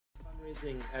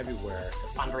Fundraising everywhere.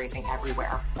 Fundraising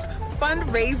everywhere.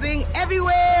 Fundraising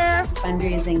everywhere.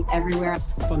 Fundraising everywhere.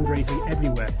 Fundraising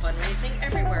everywhere. Fundraising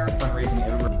everywhere.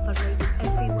 Fundraising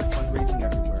everywhere. Fundraising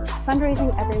everywhere.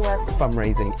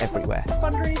 Fundraising everywhere.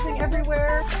 Fundraising everywhere.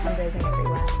 Fundraising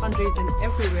everywhere. Fundraising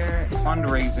everywhere.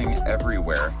 Fundraising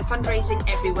everywhere. Fundraising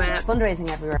everywhere. Fundraising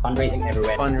everywhere. Fundraising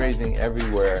everywhere. Fundraising everywhere. Fundraising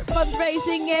everywhere.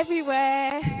 Fundraising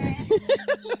everywhere.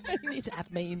 You need to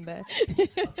add me in there.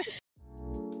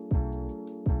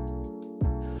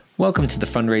 Welcome to the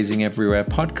Fundraising Everywhere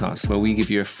podcast, where we give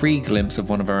you a free glimpse of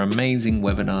one of our amazing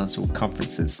webinars or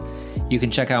conferences. You can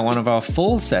check out one of our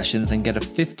full sessions and get a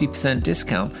 50%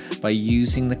 discount by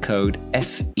using the code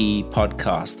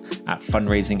FEPodcast at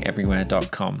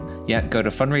fundraisingeverywhere.com. Yeah, go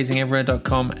to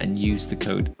fundraisingeverywhere.com and use the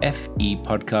code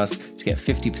FEPodcast to get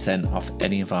 50% off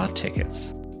any of our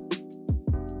tickets.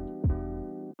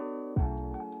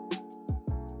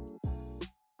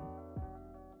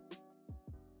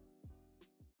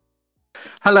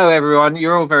 Hello, everyone.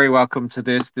 You're all very welcome to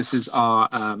this. This is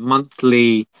our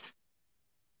monthly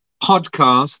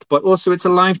podcast, but also it's a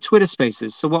live Twitter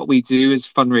Spaces. So what we do is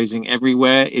Fundraising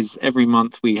Everywhere is every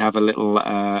month we have a little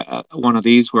one of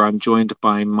these where I'm joined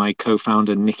by my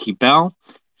co-founder, Nikki Bell.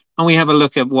 And we have a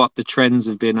look at what the trends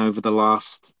have been over the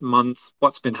last month,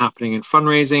 what's been happening in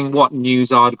fundraising, what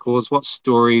news articles, what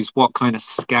stories, what kind of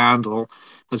scandal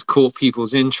has caught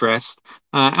people's interest.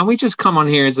 And we just come on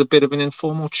here as a bit of an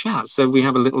informal chat. So we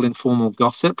have a little informal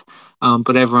gossip,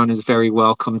 but everyone is very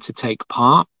welcome to take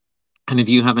part. And if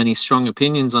you have any strong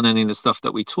opinions on any of the stuff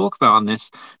that we talk about on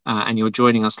this, and you're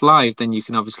joining us live, then you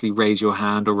can obviously raise your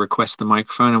hand or request the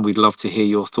microphone, and we'd love to hear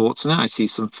your thoughts on it. I see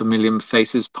some familiar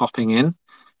faces popping in.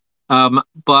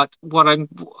 But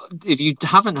if you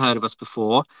haven't heard of us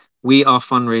before, we are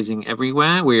Fundraising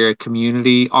Everywhere. We're a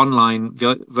community, online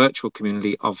virtual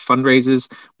community of fundraisers.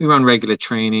 We run regular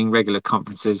training, regular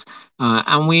conferences,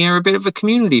 and we are a bit of a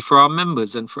community for our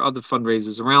members and for other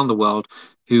fundraisers around the world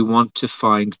who want to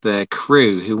find their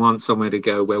crew, who want somewhere to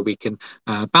go where we can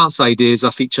bounce ideas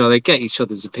off each other, get each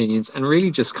other's opinions, and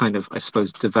really just kind of, I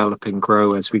suppose, develop and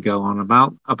grow as we go on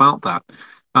about that.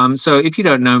 So if you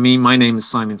don't know me, my name is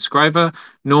Simon Scriver.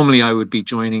 Normally I would be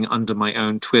joining under my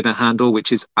own Twitter handle,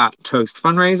 which is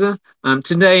 @ToastFundraiser.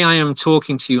 Today I am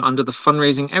talking to you under the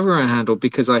Fundraising Everywhere handle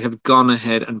because I have gone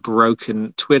ahead and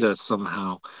broken Twitter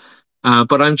somehow.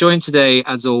 But I'm joined today,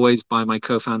 as always, by my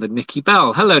co-founder, Nikki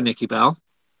Bell. Hello, Nikki Bell.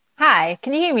 Hi,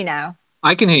 can you hear me now?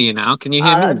 I can hear you now. Can you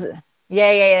hear me?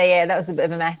 Yeah. That was a bit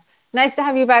of a mess. Nice to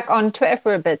have you back on Twitter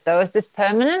for a bit, though. Is this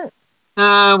permanent?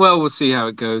 Well, we'll see how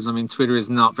it goes. I mean, Twitter is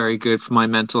not very good for my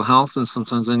mental health, and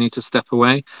sometimes I need to step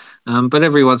away. But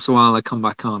every once in a while I come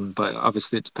back on. But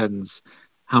obviously it depends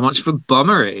how much of a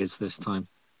bummer it is this time.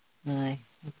 No,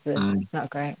 it's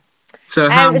not great. So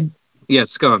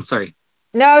yes, go on. Sorry.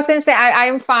 No, I was going to say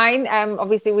I'm fine.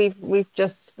 Obviously we've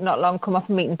just not long come off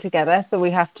a meeting together, so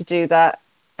we have to do that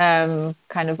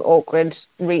kind of awkward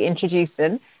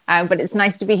reintroducing. But it's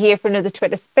nice to be here for another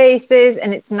Twitter Spaces,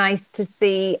 and it's nice to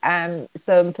see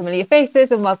some familiar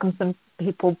faces and welcome some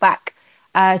people back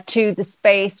to the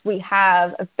space. We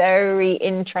have a very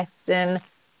interesting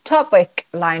topic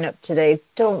lineup today,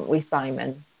 don't we,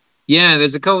 Simon? Yeah,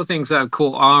 there's a couple of things that have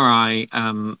caught our eye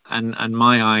and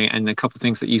my eye, and a couple of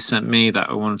things that you sent me that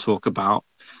I want to talk about.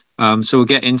 So we'll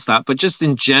get into that. But just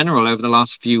in general, over the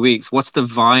last few weeks, what's the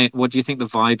vibe? What do you think the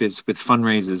vibe is with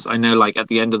fundraisers? I know, like, at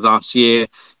the end of last year,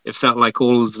 it felt like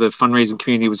all of the fundraising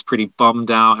community was pretty bummed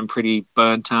out and pretty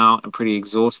burnt out and pretty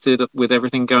exhausted with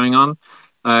everything going on.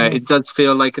 It does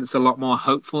feel like it's a lot more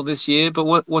hopeful this year. But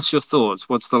what's your thoughts?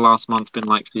 What's the last month been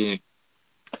like for you?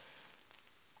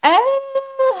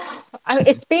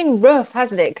 It's been rough,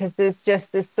 hasn't it? Because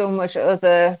there's so much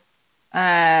other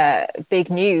big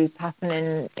news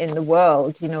happening in the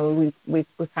world. You know,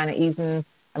 we're kind of easing.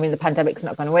 I mean, the pandemic's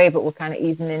not gone away, but we're kind of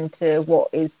easing into what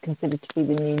is considered to be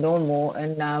the new normal.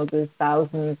 And now there's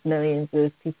thousands, millions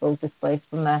of people displaced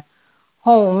from their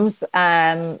homes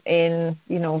in,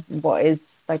 you know, what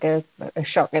is like a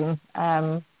shocking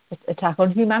attack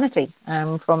on humanity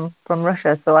from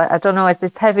Russia. So I don't know.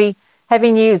 It's heavy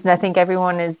news, and I think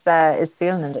everyone is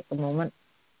feeling it at the moment.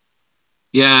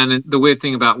 Yeah, and the weird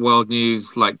thing about world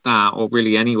news like that, or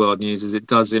really any world news, is it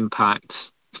does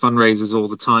impact fundraisers all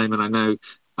the time. And I know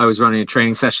I was running a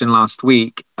training session last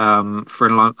week for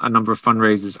a number of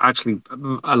fundraisers. Actually,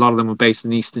 a lot of them were based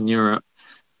in Eastern Europe.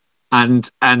 And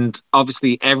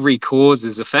obviously every cause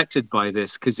is affected by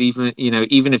this, because even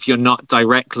if you're not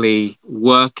directly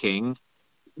working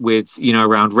with,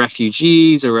 around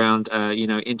refugees, around,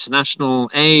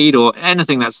 international aid or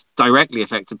anything that's directly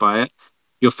affected by it,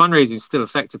 your fundraising is still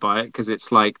affected by it, because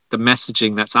it's like the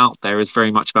messaging that's out there is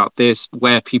very much about this.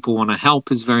 Where people want to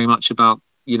help is very much about,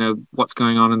 what's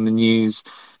going on in the news.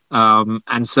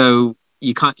 And so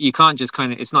you can't just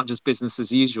kind of, it's not just business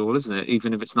as usual, isn't it?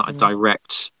 Even if it's not a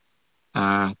direct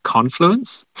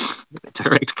confluence,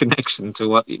 direct connection to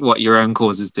what your own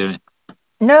cause is doing.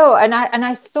 No, and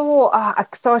I saw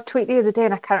a tweet the other day,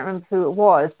 and I can't remember who it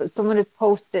was, but someone had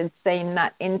posted saying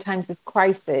that in times of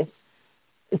crisis,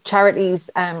 charities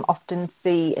often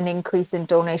see an increase in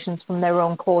donations from their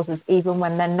own causes, even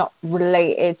when they're not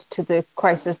related to the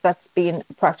crisis that's being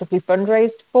practically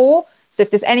fundraised for. So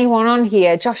if there's anyone on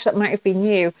here, Josh, that might have been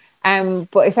you,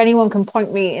 but if anyone can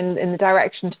point me in the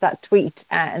direction to that tweet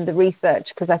and the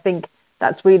research, because I think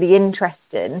that's really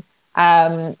interesting.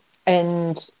 And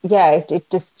yeah,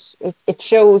 it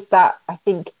shows that, I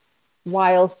think,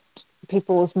 whilst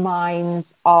people's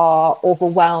minds are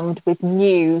overwhelmed with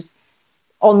news,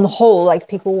 on the whole, like,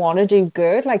 people want to do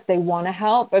good, like they want to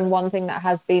help. And one thing that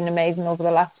has been amazing over the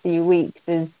last few weeks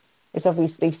is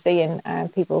obviously seeing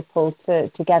people pull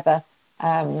together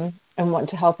and want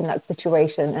to help in that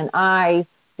situation. And I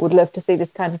would love to see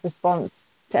this kind of response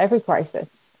to every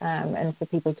crisis, and for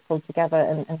people to pull together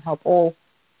and help all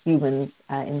humans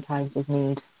in times of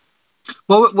need.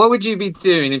 What would you be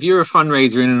doing if you're a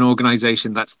fundraiser in an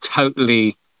organization that's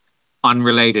totally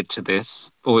unrelated to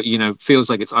this, or feels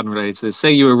like it's unrelated to this?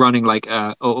 Say you were running like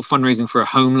or fundraising for a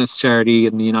homeless charity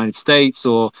in the United States,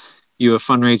 or you were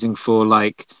fundraising for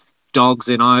like dogs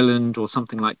in Ireland or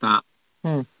something like that.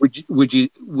 Would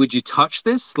you touch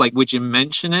this? Like, would you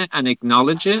mention it and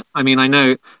acknowledge it? I mean, I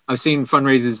know I've seen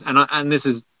fundraisers, and this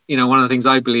is one of the things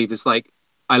I believe is, like,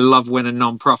 I love when a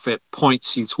non-profit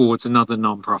points you towards another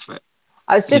non-profit.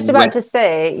 I was just about to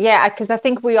say, yeah, because I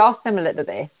think we are similar to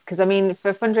this. Because I mean,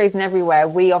 for Fundraising Everywhere,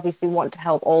 we obviously want to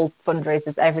help all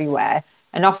fundraisers everywhere.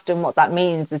 And often what that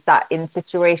means is that in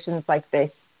situations like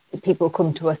this, people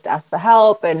come to us to ask for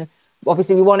help. And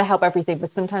obviously we want to help everything,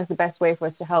 but sometimes the best way for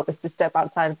us to help is to step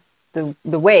outside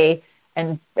the way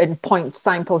and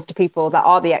signpost to people that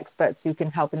are the experts who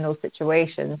can help in those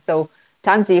situations. So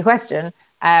to answer your question,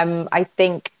 I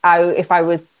think if I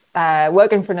was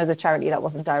working for another charity that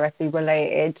wasn't directly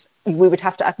related, we would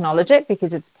have to acknowledge it,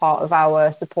 because it's part of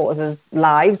our supporters'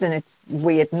 lives, and it's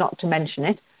weird not to mention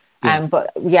it. Yeah.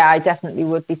 But yeah, I definitely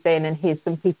would be saying, and here's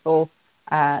some people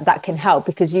that can help,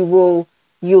 because you'll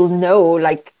know,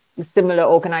 like, similar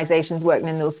organizations working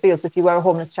in those fields. So if you were a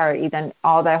homeless charity, then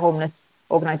are there homeless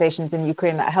organizations in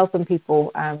Ukraine that are helping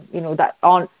people, that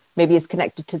aren't maybe as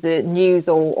connected to the news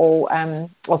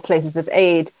or places of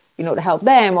aid, to help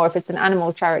them? Or if it's an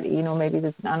animal charity, maybe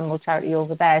there's an animal charity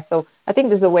over there. So I think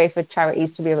there's a way for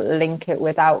charities to be able to link it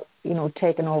without,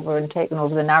 taking over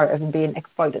the narrative and being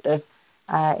exploitative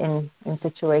in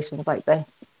situations like this.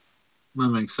 That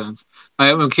makes sense.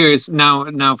 I'm curious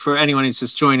now for anyone who's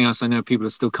just joining us. I know people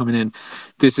are still coming in.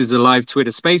 This is a live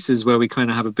Twitter Spaces where we kind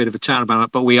of have a bit of a chat about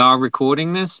it, but we are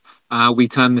recording this. We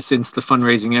turn this into the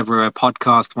Fundraising Everywhere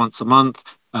podcast once a month.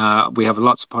 We have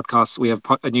lots of podcasts. We have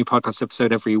a new podcast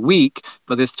episode every week,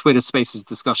 but this Twitter Spaces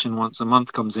discussion once a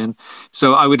month comes in.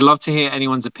 So I would love to hear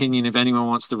anyone's opinion. If anyone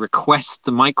wants to request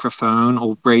the microphone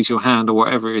or raise your hand or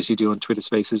whatever it is you do on Twitter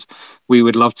Spaces, we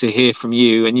would love to hear from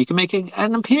you. And you can make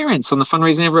an appearance on the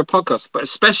Fundraising Everywhere podcast. But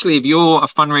especially if you're a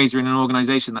fundraiser in an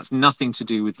organization that's nothing to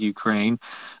do with Ukraine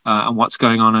and what's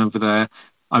going on over there,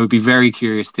 I would be very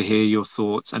curious to hear your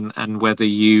thoughts and whether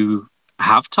you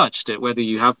have touched it, whether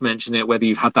you have mentioned it, whether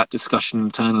you've had that discussion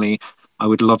internally. I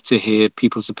would love to hear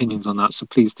people's opinions on that. So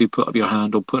please do put up your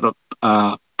hand or put up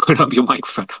your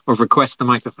microphone or request the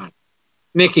microphone.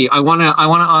 Nikki, I wanna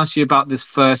ask you about this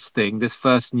first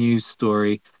news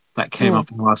story that came up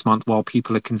in the last month while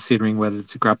people are considering whether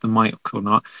to grab the mic or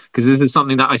not. Because this is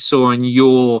something that I saw on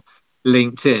your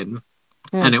LinkedIn,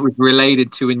 and it was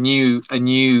related to a new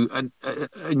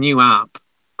app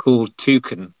called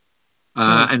Toucan.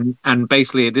 And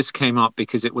basically this came up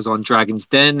because it was on Dragon's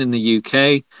Den in the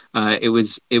UK. It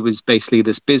was basically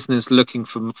this business looking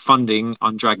for funding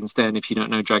on Dragon's Den. If you don't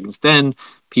know Dragon's Den,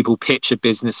 people pitch a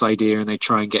business idea and they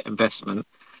try and get investment.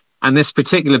 And this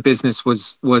particular business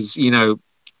was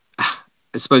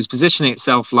I suppose positioning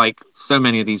itself, like so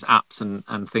many of these apps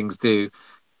and things do,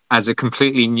 as a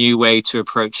completely new way to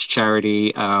approach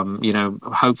charity.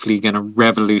 Hopefully going to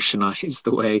revolutionize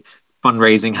the way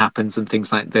fundraising happens and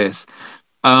things like this.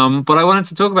 But I wanted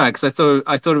to talk about it because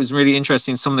I thought it was really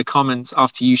interesting. Some of the comments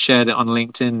after you shared it on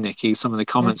LinkedIn, Nikki, some of the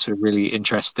comments were really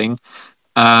interesting.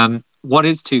 What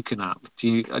is Toucan app?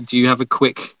 Do you have a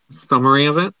quick summary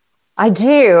of it? I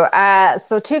do.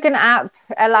 So Toucan app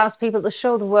allows people to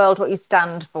show the world what you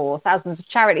stand for. Thousands of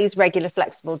charities, regular,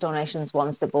 flexible donations,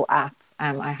 one simple app.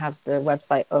 I have the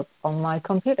website up on my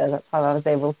computer. That's how I was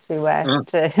able to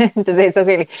to say it so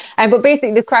clearly. But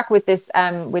basically, the crack with this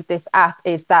app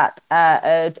is that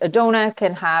a donor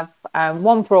can have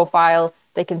one profile.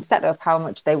 They can set up how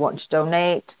much they want to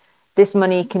donate. This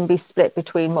money can be split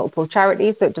between multiple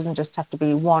charities, so it doesn't just have to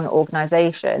be one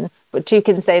organization. But two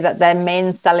can say that their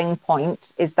main selling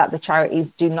point is that the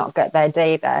charities do not get their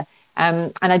data.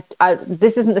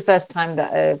 This isn't the first time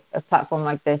that a platform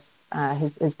like this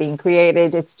has been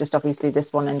created. It's just obviously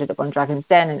this one ended up on Dragon's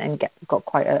Den and got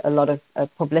quite a lot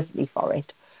of publicity for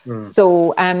it.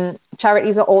 So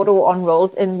charities are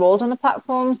enrolled on the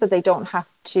platform, so they don't have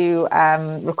to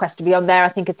request to be on there. I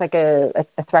think it's like a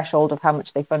threshold of how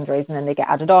much they fundraise, and then they get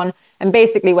added on. And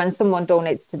basically, when someone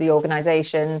donates to the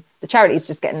organization, the charity's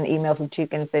just getting an email from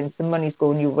Toucan saying some money's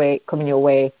going your way, coming your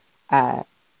way.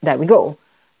 There we go.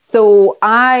 So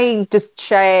I just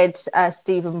shared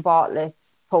Stephen Bartlett's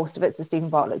post of it. So Stephen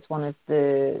Bartlett's one of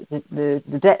the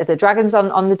dragons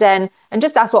on the Den, and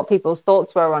just asked what people's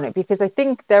thoughts were on it, because I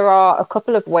think there are a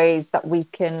couple of ways that we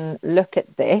can look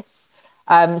at this.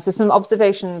 So some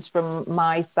observations from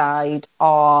my side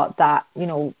are that, you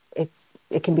know,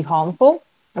 it can be harmful.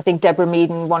 I think Deborah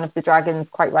Meaden, one of the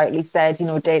dragons, quite rightly said, you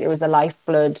know, data is a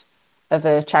lifeblood of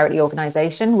a charity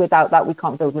organization. Without that, we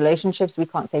can't build relationships. We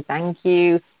can't say thank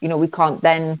you. You know, we can't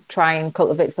then try and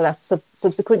cultivate for that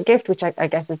subsequent gift, which I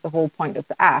guess is the whole point of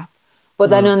the app. But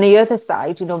then on the other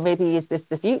side, you know, maybe is this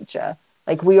the future?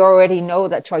 Like, we already know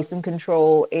that choice and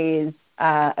control is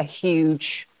a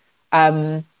huge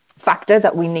factor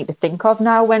that we need to think of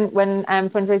now when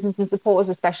fundraising from supporters,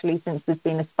 especially since there's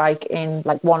been a spike in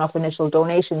like one-off initial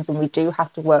donations, and we do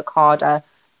have to work harder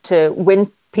to win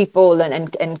people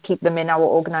and keep them in our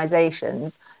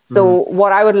organizations. So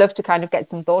what I would love to kind of get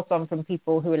some thoughts on from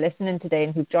people who are listening today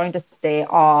and who've joined us today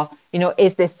are, you know,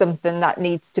 is this something that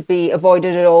needs to be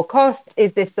avoided at all costs?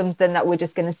 Is this something that we're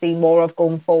just going to see more of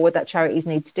going forward that charities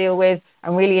need to deal with?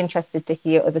 I'm really interested to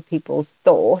hear other people's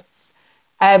thoughts.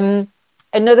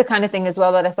 Another kind of thing as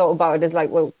well that I thought about it is like,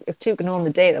 well, if two can own the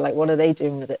data, like, what are they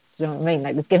doing with it? Do you know what I mean?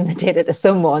 Like, they've given the data to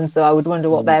someone, so I would wonder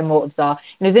what their motives are.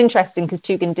 And it was interesting because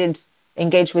Tugan did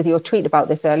engage with your tweet about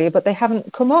this earlier, but they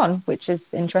haven't come on, which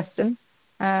is interesting.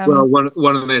 Well,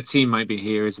 one of their team might be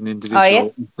here as an individual. Oh yeah,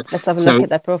 let's have a look at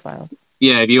their profiles.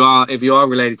 Yeah, if you are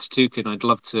related to Toucan, I'd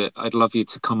love you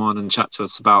to come on and chat to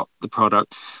us about the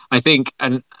product. I think,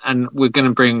 and we're going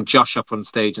to bring Josh up on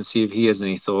stage and see if he has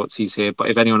any thoughts. He's here, but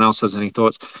if anyone else has any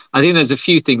thoughts, I think there's a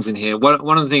few things in here.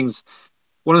 One of the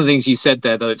things you said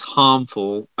there, that it's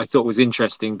harmful, I thought was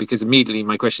interesting, because immediately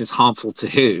my question is, harmful to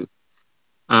who?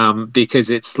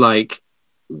 Because it's like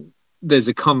there's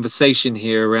a conversation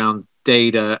here around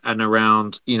data and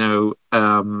around, you know,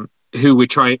 who we're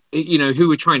trying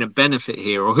to benefit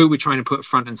here, or who we're trying to put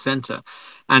front and center.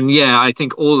 And yeah, I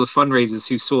think all the fundraisers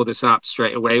who saw this app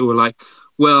straight away were like,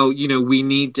 well, you know, we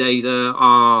need data.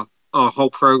 Our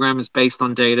whole program is based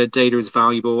on data. Data is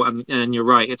valuable, and you're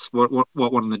right. It's what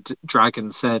one of the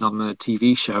dragons said on the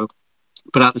TV show.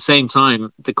 But at the same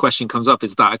time, the question comes up: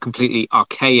 is that a completely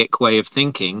archaic way of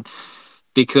thinking?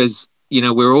 Because, you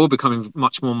know, we're all becoming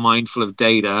much more mindful of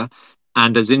data,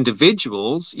 and as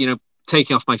individuals, you know,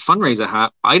 taking off my fundraiser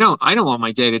hat, I don't want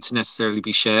my data to necessarily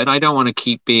be shared. I don't want to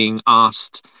keep being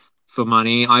asked for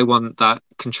money. I want that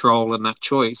control and that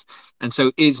choice. And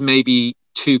so is maybe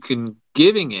Toucan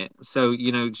giving it? So,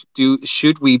 you know,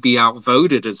 should we be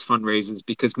outvoted as fundraisers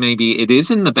because maybe it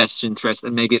is in the best interest,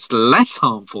 and maybe it's less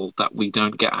harmful that we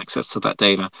don't get access to that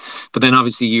data? But then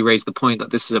obviously you raise the point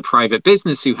that this is a private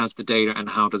business who has the data, and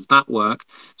how does that work?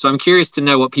 So I'm curious to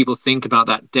know what people think about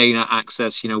that data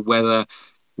access, you know,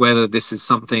 whether this is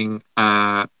something,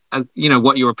 you know,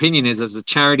 what your opinion is as a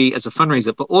charity, as a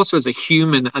fundraiser, but also as a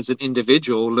human, as an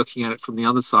individual looking at it from the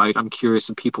other side. I'm curious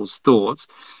of people's thoughts.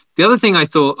 The other thing I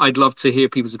thought I'd love to hear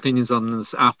people's opinions on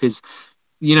this app is,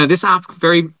 you know, this app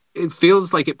it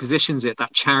feels like it positions it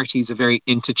that charities are very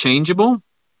interchangeable.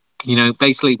 You know,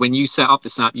 basically, when you set up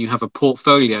this app, you have a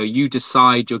portfolio. You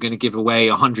decide you're going to give away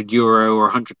 €100 or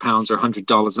 £100 or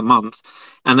 $100 a month,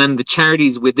 and then the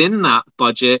charities within that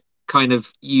budget, kind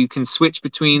of, you can switch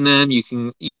between them.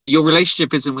 Your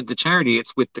relationship isn't with the charity,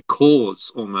 it's with the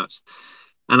cause almost.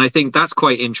 And I think that's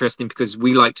quite interesting, because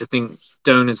we like to think,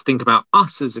 donors think about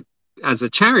us as a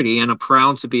charity and are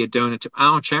proud to be a donor to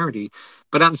our charity.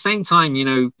 But at the same time, you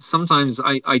know, sometimes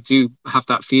I do have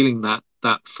that feeling that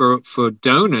for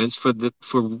donors, for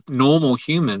normal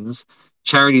humans,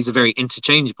 charities are very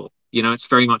interchangeable. You know, it's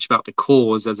very much about the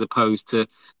cause as opposed to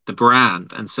the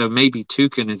brand. And so maybe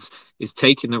Toucan is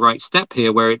taking the right step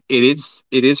here, where it is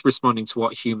responding to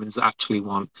what humans actually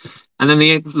want. And then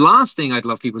the last thing I'd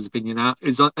love people's opinion at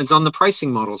is on the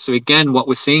pricing model. So again, what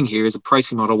we're seeing here is a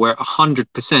pricing model where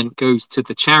 100% goes to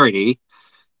the charity,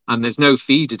 and there's no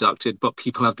fee deducted, but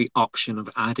people have the option of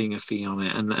adding a fee on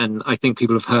it. And I think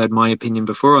people have heard my opinion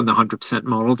before on the 100%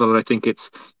 model, that I think it's,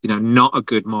 you know, not a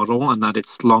good model, and that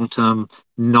it's long term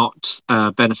not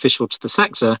beneficial to the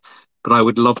sector. But I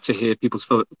would love to hear people's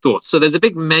thoughts. So there's a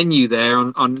big menu there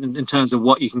on in terms of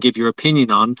what you can give your opinion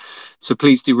on. So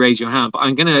please do raise your hand. But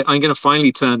I'm gonna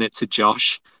finally turn it to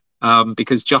Josh,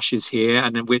 because Josh is here,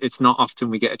 and it's not often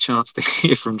we get a chance to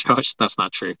hear from Josh. That's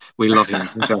not true. We love hearing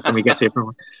from Josh, and we get to hear from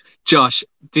him. Josh,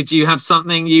 did you have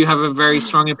something you have a very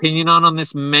strong opinion on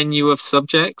this menu of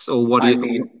subjects, or what? Do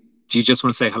you just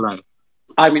want to say hello?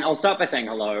 I mean, I'll start by saying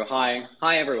hello. Hi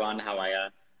everyone. How are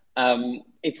you?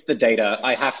 It's the data.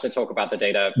 I have to talk about the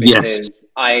data because Yes.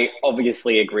 I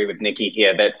obviously agree with Nikki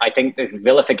here that I think this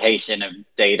vilification of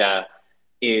data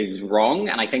is wrong,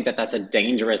 and I think that that's a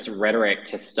dangerous rhetoric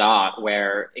to start,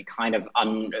 where it kind of I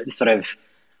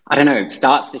don't know,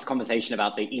 starts this conversation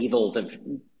about the evils of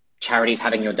charities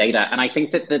having your data. And I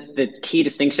think that the key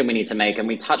distinction we need to make, and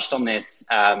we touched on this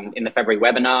in the February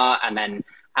webinar, and then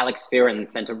Alex Fearon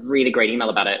sent a really great email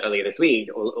about it earlier this week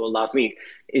or last week,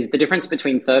 is the difference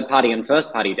between third-party and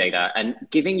first-party data. And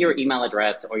giving your email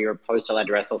address or your postal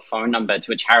address or phone number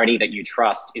to a charity that you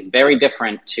trust is very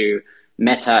different to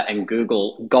Meta and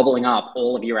Google gobbling up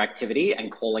all of your activity and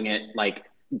calling it like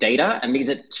data. And these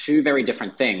are two very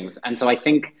different things. And so I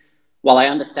think, while I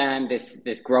understand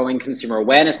this growing consumer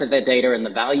awareness of their data and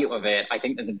the value of it, I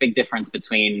think there's a big difference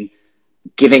between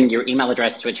giving your email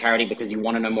address to a charity because you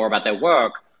want to know more about their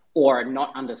work, or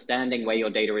not understanding where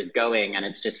your data is going and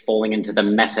it's just falling into the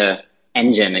Meta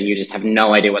engine and you just have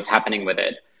no idea what's happening with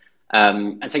it.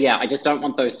 And so, yeah, I just don't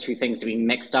want those two things to be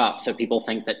mixed up, so people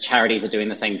think that charities are doing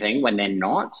the same thing when they're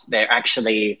not. They're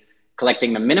actually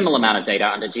collecting the minimal amount of data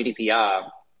under GDPR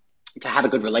to have a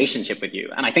good relationship with you.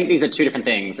 And I think these are two different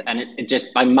things. And it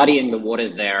just, by muddying the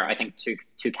waters there, I think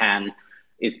Toucan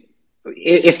is,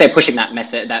 if they're pushing that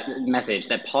message,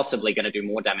 they're possibly going to do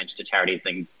more damage to charities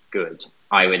than good,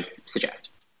 I would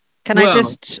suggest. Can I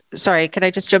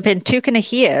just jump in? Toucan are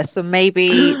here, so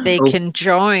maybe they can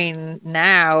join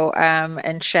now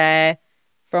and share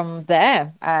from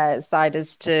their side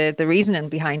as to the reasoning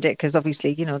behind it, because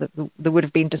obviously, you know, there would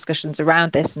have been discussions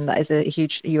around this, and that is a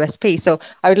huge USP. So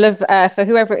I would love for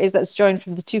whoever it is that's joined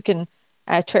from the Toucan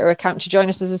Twitter account to join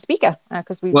us as a speaker,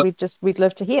 because we'd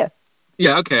love to hear.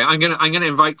 Yeah, okay. I'm gonna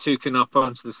invite Toucan up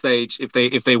onto the stage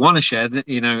if they want to share.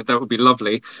 You know, that would be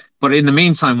lovely. But in the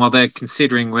meantime, while they're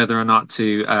considering whether or not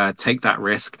to take that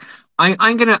risk,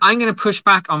 I'm gonna push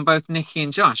back on both Nikki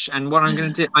and Josh. And what I'm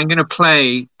gonna do, I'm gonna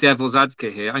play devil's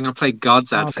advocate here. I'm gonna play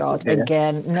God's advocate. Oh God, here.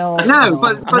 again? No,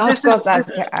 but I'm not God's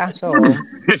advocate at all.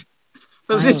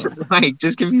 So listen, wait,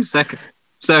 just give me a second.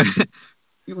 So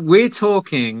we're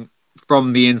talking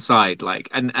from the inside, like,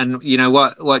 and you know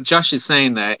what Josh is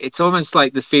saying there, it's almost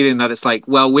like the feeling that it's like,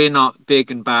 well, we're not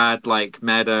big and bad like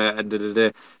Meta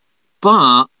and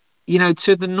but you know,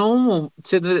 to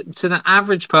the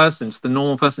average person, to the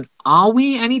normal person, are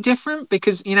we any different?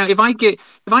 Because, you know, if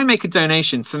I make a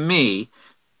donation, for me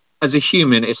as a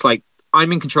human, it's like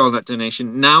I'm in control of that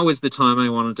donation. Now is the time I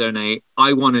want to donate.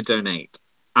 I want to donate,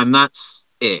 and that's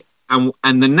it.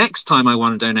 And the next time I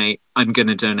want to donate, I'm going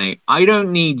to donate. I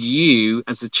don't need you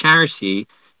as a charity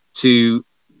to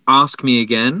ask me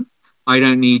again. I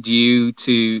don't need you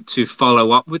to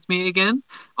follow up with me again.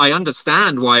 I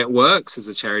understand why it works as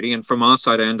a charity, and from our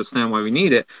side, I understand why we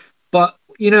need it. But,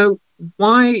 you know,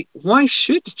 why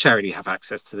should charity have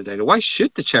access to the data? Why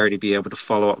should the charity be able to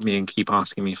follow up me and keep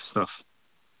asking me for stuff?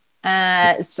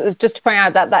 So just to point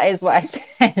out that is what I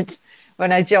said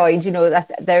when I joined, you know,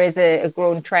 that there is a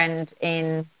growing trend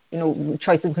in, you know,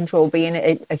 choice and control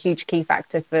being a huge key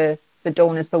factor for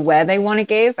donors for where they want to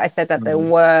give. I said that there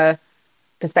were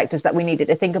perspectives that we needed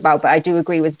to think about, but I do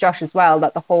agree with Josh as well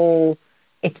that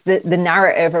it's the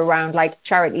narrative around like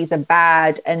charities are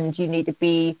bad and you need to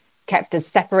be kept as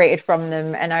separated from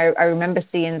them. And I remember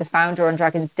seeing the founder on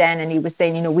Dragon's Den, and he was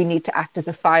saying, you know, we need to act as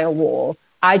a firewall.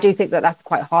 I do think that that's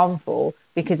quite harmful,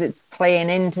 because it's playing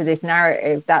into this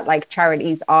narrative that like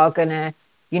charities are gonna,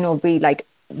 you know, be like,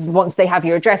 once they have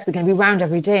your address, they're gonna be round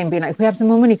every day and being like, we have some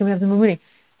more money, can we have some more money?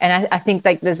 And I think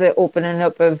like there's an opening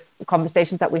up of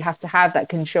conversations that we have to have that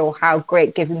can show how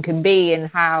great giving can be, and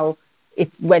how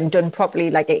it's, when done properly,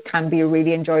 like it can be a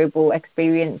really enjoyable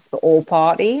experience for all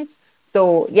parties.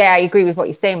 So yeah, I agree with what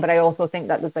you're saying, but I also think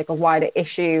that there's like a wider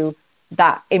issue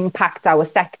that impacts our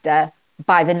sector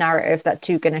by the narrative that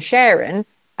Toucan are sharing.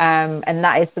 And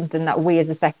that is something that we as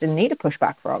a sector need to push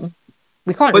back from.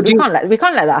 We can't let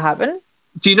that happen.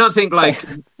 Do you not think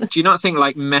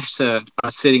like Meta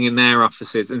are sitting in their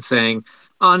offices and saying,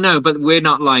 "Oh no, but we're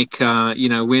not like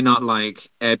we're not like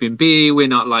Airbnb, we're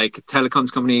not like a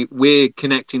telecoms company. We're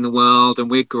connecting the world and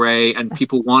we're great, and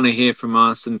people want to hear from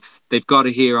us, and they've got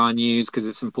to hear our news because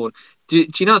it's important." Do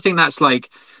you not think that's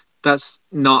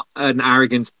not an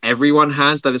arrogance everyone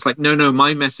has? That it's like, no,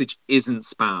 my message isn't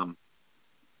spam.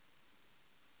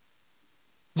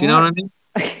 Do you know what I mean?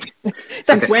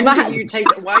 Since when do you take?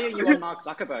 Why are you on Mark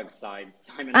Zuckerberg's side,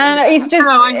 Simon?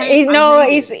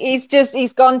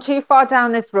 He's gone too far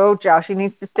down this road, Josh. He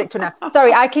needs to stick to it now.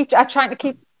 Sorry, I trying to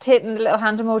keep hitting the little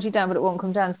hand emoji down, but it won't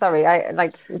come down. Sorry,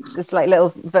 it's just like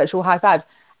little virtual high fives.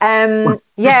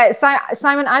 Yeah,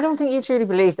 Simon, I don't think you truly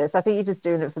believe this. I think you're just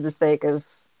doing it for the sake of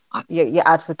your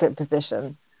advocate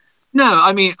position. No,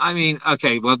 I mean,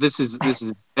 okay. Well, this is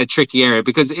a tricky area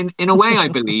because in a way I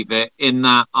believe it in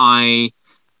that I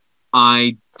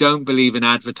don't believe in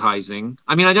advertising.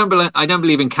 I mean, I don't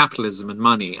believe in capitalism and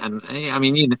money. And I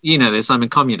mean, you know this. I'm a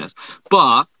communist.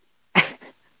 But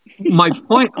my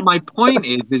point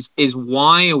is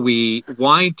why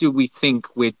do we think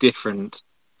we're different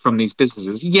from these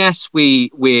businesses? Yes,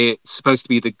 we're supposed to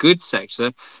be the good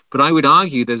sector, but I would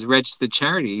argue there's registered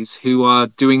charities who are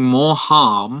doing more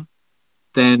harm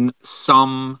than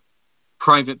some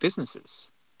private businesses.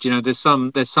 Do you know, there's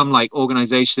some like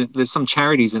organization, there's some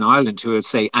charities in Ireland who are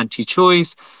say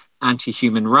anti-choice,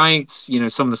 anti-human rights. You know,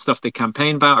 some of the stuff they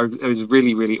campaign about is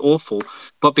really, really awful.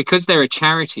 But because they're a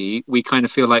charity, we kind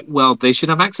of feel like, well, they should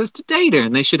have access to data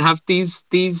and they should have these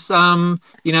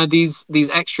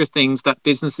extra things that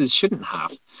businesses shouldn't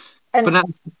have. And but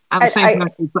at the same time,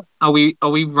 are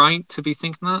we right to be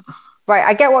thinking that? Right,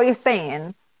 I get what you're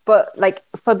saying, but like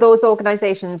for those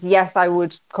organizations, yes, I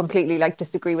would completely like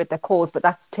disagree with their cause, but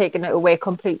that's taken it away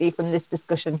completely from this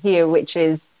discussion here, which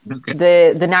is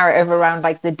the narrative around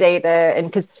like the data. And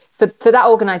because for that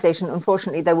organization,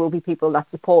 unfortunately, there will be people that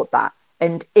support that.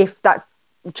 And if that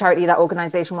charity, that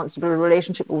organization wants to build a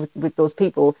relationship with those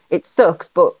people, it sucks,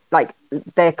 but like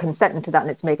they're consenting to that and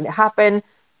it's making it happen.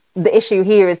 The issue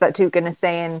here is that Toucan is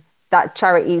saying that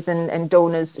charities and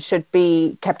donors should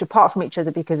be kept apart from each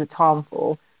other because it's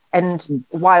harmful. And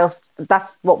whilst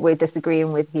that's what we're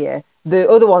disagreeing with here, the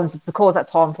other ones, it's the cause that's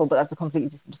harmful, but that's a completely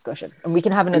different discussion. And we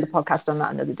can have another podcast on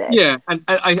that another day. Yeah, and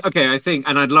I think,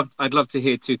 and I'd love to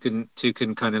hear Toucan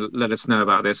kind of let us know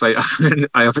about this. I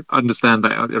understand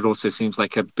that it also seems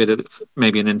like a bit of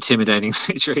maybe an intimidating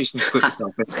situation to put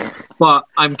yourself in. But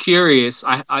I'm curious.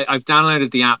 I've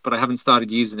downloaded the app, but I haven't started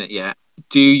using it yet.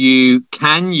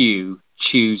 Can you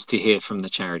choose to hear from the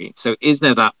charity? So is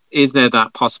there that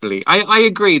possibility? I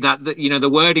agree that the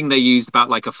wording they used about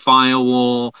like a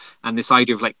firewall and this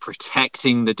idea of like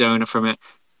protecting the donor from it,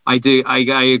 I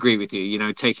agree with you. You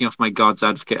know, taking off my God's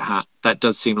advocate hat, that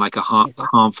does seem like a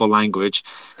harmful language.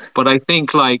 But I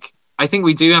think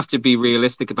we do have to be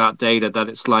realistic about data, that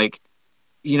it's like,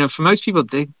 you know, for most people,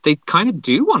 they kind of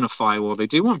do want a firewall. They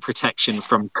do want protection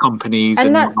from companies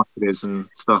and marketers and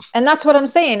stuff. And that's what I'm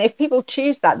saying. If people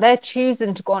choose that, they're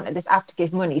choosing to go onto this app to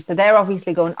give money. So they're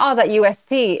obviously going, oh, that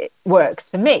USP works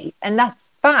for me. And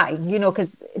that's fine, you know,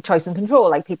 because choice and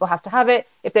control, like people have to have it.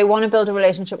 If they want to build a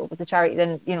relationship with the charity,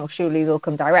 then, you know, surely they'll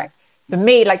come direct. For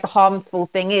me, like the harmful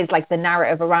thing is like the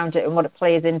narrative around it and what it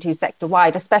plays into sector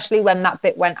wide, especially when that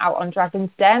bit went out on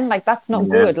Dragon's Den. Like that's not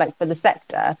good, like for the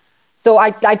sector. So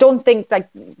I don't think like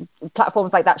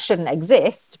platforms like that shouldn't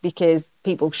exist, because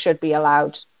people should be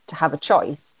allowed to have a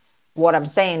choice. What I'm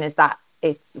saying is that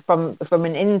it's from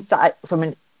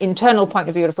an internal point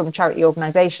of view, or from a charity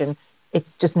organization,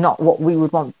 it's just not what we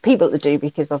would want people to do,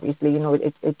 because obviously, you know,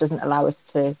 it doesn't allow us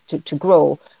to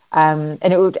grow. And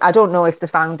I don't know if the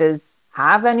founders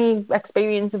have any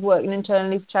experience of working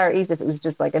internally for charities, if it was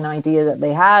just like an idea that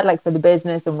they had like for the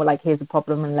business and were like, here's a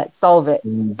problem and let's solve it.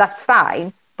 That's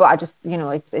fine. But I just, you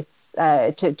know, it's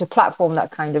to platform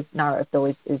that kind of narrative though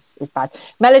is bad.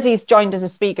 Melody's joined as a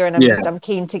speaker, and I'm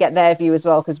keen to get their view as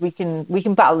well, because we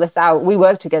can battle this out. We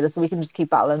work together, so we can just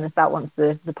keep battling this out once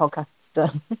the podcast's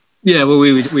done. Yeah, well,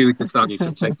 we would just argue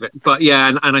for the sake of it. But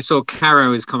yeah, and I saw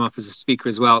Caro has come up as a speaker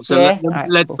as well. So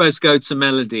let's first go to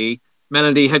Melody.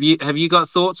 Melody, have you got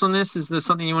thoughts on this? Is there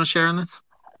something you want to share on this?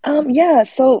 Yeah.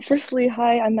 So firstly,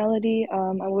 hi, I'm Melody.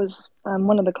 I was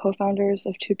one of the co-founders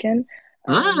of Toucan.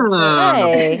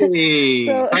 Hey.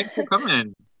 So thanks for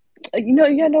coming.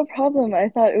 No problem. I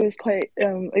thought it was quite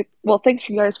well, thanks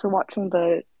for you guys for watching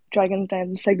the Dragon's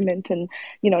Den segment, and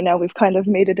you know, now we've kind of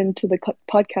made it into the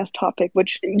podcast topic,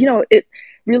 which, you know,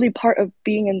 really part of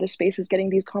being in this space is getting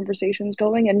these conversations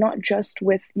going, and not just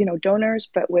with, donors,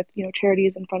 but with,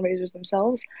 charities and fundraisers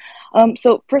themselves.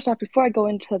 So first off, before I go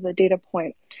into the data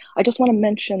point, I just want to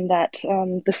mention that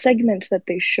the segment that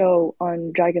they show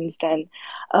on Dragon's Den,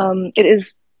 it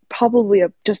is probably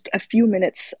just a few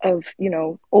minutes of,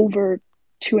 over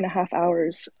 2.5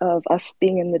 hours of us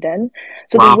being in the den.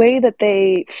 So Wow. the way that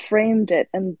they framed it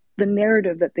and the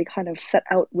narrative that they kind of set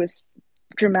out was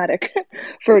dramatic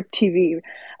for TV.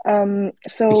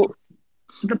 So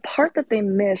the part that they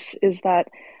miss is that,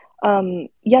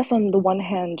 yes, on the one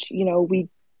hand, we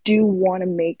do want to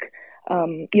make,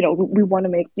 we want to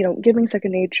make, giving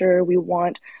second nature. We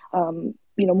want,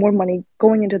 more money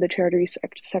going into the charity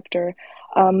sector.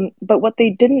 But what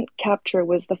they didn't capture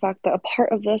was the fact that a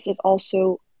part of this is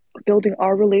also building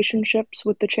our relationships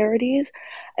with the charities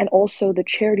and also the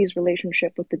charities'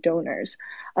 relationship with the donors.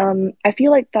 I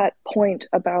feel like that point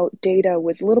about data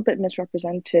was a little bit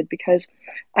misrepresented, because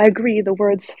I agree the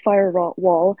words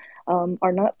firewall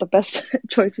are not the best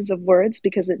choices of words,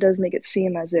 because it does make it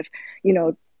seem as if,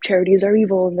 charities are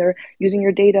evil and they're using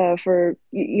your data for,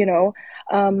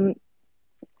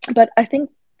 but I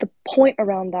think the point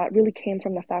around that really came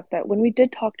from the fact that when we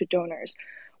did talk to donors,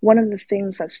 one of two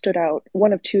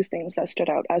things that stood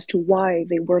out as to why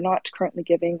they were not currently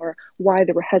giving, or why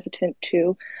they were hesitant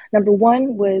to. Number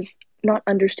one was not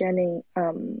understanding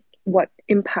what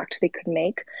impact they could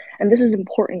make. And this is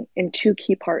important in two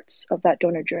key parts of that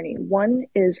donor journey. One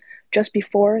is just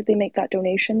before they make that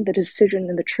donation, the decision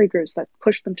and the triggers that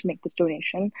push them to make the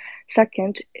donation.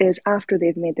 Second is after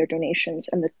they've made their donations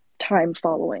and the time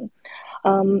following.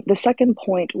 The second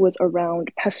point was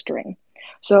around pestering.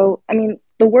 So, I mean,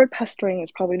 the word pestering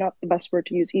is probably not the best word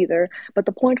to use either, but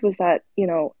the point was that,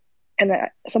 and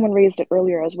someone raised it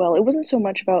earlier as well, it wasn't so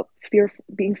much about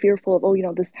being fearful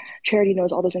of, this charity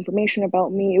knows all this information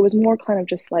about me. It was more kind of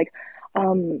just like,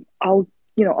 I'll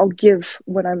give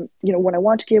when I'm, when I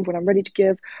want to give, when I'm ready to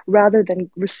give, rather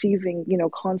than receiving,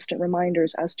 constant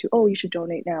reminders as to, oh, you should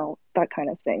donate now, that kind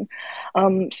of thing.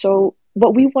 So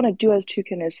what we want to do as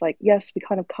Toucan is like, yes, we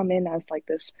kind of come in as like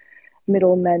this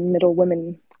middle men, middle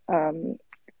women,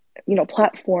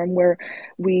 platform where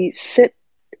we sit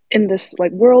in this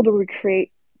like world where we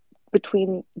create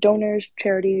between donors,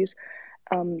 charities,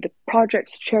 the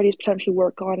projects charities potentially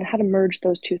work on, and how to merge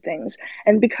those two things.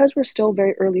 And because we're still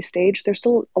very early stage, there's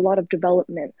still a lot of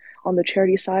development on the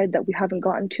charity side that we haven't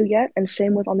gotten to yet, and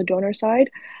same with on the donor side.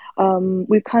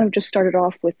 We've kind of just started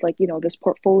off with like, this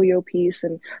portfolio piece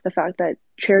and the fact that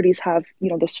charities have,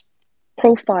 this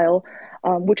profile,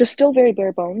 which is still very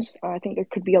bare bones. I think there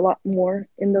could be a lot more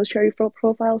in those charity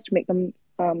profiles to make them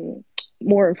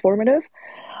more informative.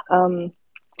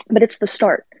 But it's the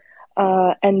start.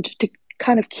 And to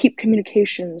kind of keep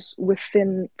communications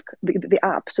within the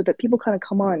app so that people kind of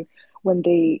come on when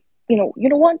they,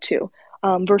 want to,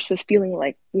 versus feeling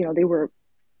like, they were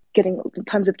getting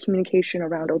tons of communication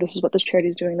around, oh, this is what this charity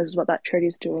is doing, this is what that charity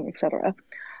is doing, etc.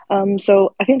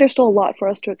 So I think there's still a lot for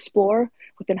us to explore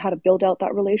within how to build out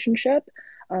that relationship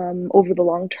over the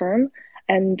long term.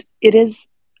 And it is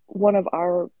one of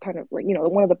our kind of like,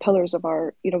 one of the pillars of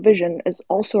our, vision is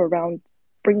also around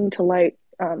bringing to light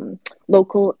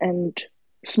local and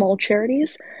small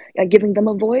charities, giving them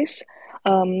a voice.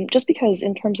 Just because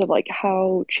in terms of like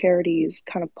how charities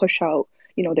kind of push out,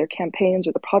 their campaigns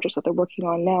or the projects that they're working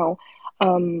on now,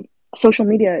 social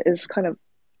media is kind of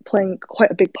playing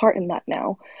quite a big part in that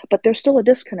now. But there's still a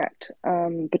disconnect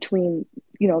between,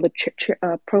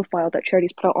 the profile that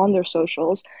charities put out on their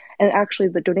socials and actually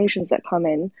the donations that come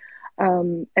in.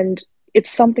 And it's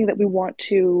something that we want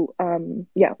to,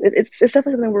 it's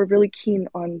definitely something we're really keen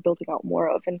on building out more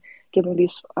of, and giving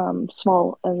these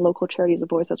small and local charities a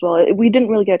voice as well. We didn't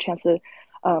really get a chance to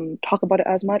talk about it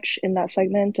as much in that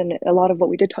segment, and a lot of what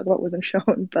we did talk about wasn't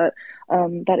shown, but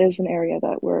that is an area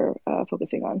that we're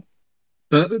focusing on.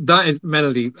 But that is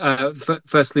Melody.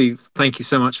 Firstly, thank you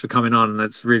so much for coming on.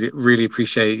 That's really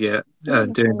appreciate you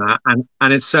doing that.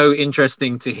 And it's so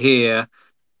interesting to hear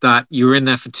that you were in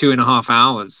there for 2.5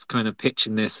 hours kind of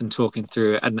pitching this and talking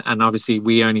through it. And obviously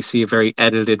we only see a very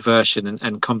edited version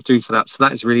and come through for that. So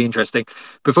that is really interesting.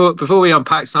 Before we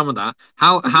unpack some of that,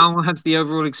 how has the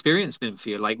overall experience been for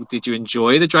you? Like, did you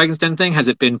enjoy the Dragon's Den thing? Has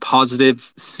it been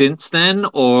positive since then?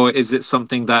 Or is it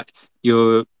something that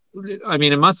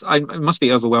it must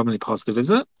be overwhelmingly positive, is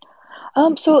it?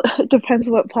 So it depends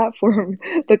what platform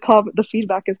the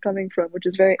feedback is coming from, which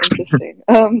is very interesting.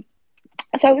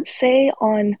 So I would say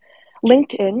on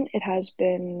LinkedIn, it has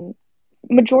been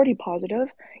majority positive.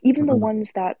 Even the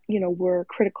ones that, were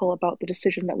critical about the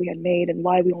decision that we had made and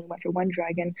why we only went for one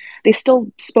dragon, they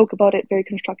still spoke about it very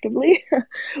constructively.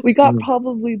 We got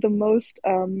probably the most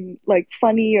like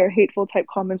funny or hateful type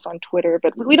comments on Twitter,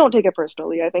 but we don't take it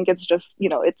personally. I think it's just,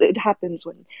 it happens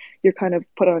when you're kind of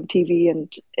put on TV,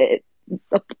 and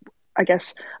I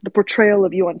guess the portrayal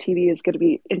of you on TV is going to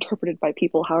be interpreted by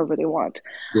people however they want.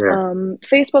 Yeah.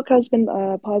 Facebook has been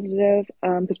positive,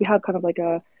 because we have kind of like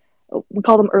we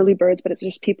call them early birds, but it's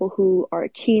just people who are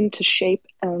keen to shape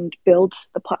and build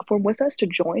the platform with us to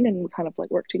join and kind of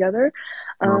like work together.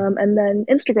 And then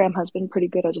Instagram has been pretty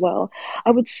good as well.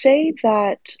 I would say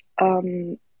that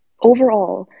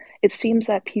overall, it seems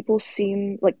that people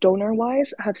seem like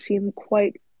donor-wise have seemed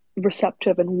quite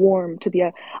receptive and warm to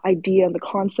the idea and the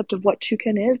concept of what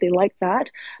toucan is. They like that,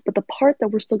 but the part that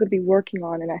we're still going to be working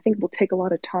on, and I think will take a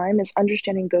lot of time, is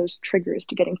understanding those triggers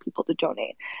to getting people to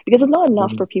donate, because it's not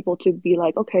enough for people to be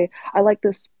like, okay, I like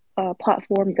this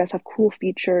platform, you guys have cool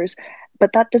features,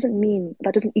 but that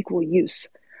doesn't equal use.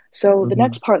 So the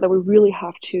next part that we really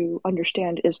have to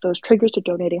understand is those triggers to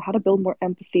donating, how to build more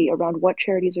empathy around what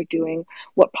charities are doing,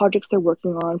 what projects they're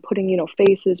working on, putting,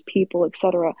 faces, people,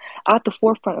 etc., at the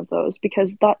forefront of those,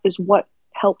 because that is what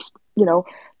helps,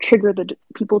 trigger the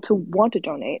people to want to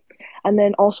donate. And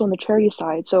then also on the charity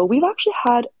side, so we've actually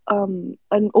had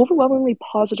an overwhelmingly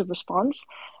positive response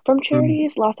from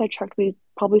charities. Last I checked, we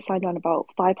probably signed on about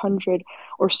 500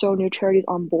 or so new charities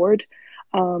on board.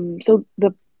 So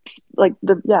the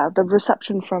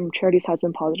reception from charities has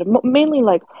been positive, mainly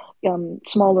like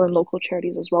smaller and local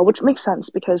charities as well, which makes sense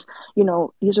because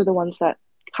these are the ones that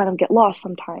kind of get lost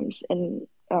sometimes in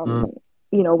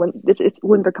when it's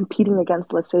when they're competing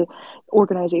against, let's say,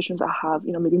 organizations that have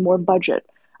maybe more budget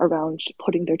around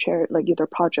putting their their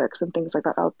projects and things like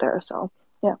that out there. So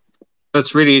yeah.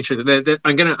 That's really interesting.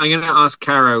 I'm gonna ask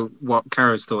Caro what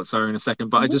Caro's thoughts are in a second,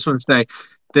 but I just want to say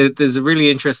there's a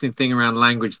really interesting thing around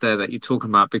language there that you're talking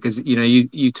about, because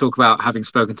you talk about having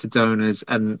spoken to donors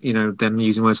and them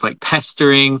using words like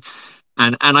pestering,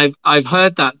 and I've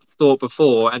heard that thought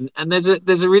before, and there's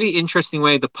a really interesting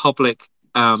way the public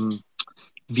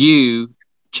view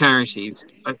charities.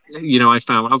 I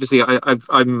found, obviously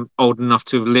I'm old enough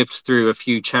to have lived through a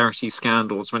few charity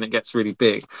scandals when it gets really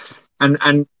big.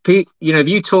 And if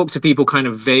you talk to people kind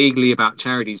of vaguely about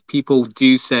charities, people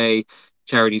do say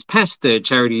charities pester,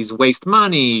 charities waste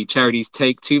money, charities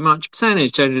take too much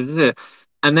percentage, and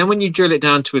then when you drill it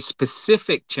down to a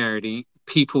specific charity,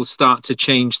 people start to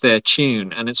change their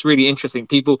tune. And it's really interesting.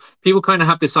 People kind of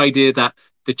have this idea that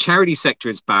the charity sector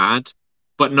is bad,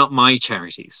 but not my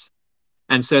charities.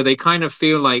 And so they kind of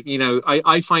feel like,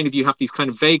 I find if you have these kind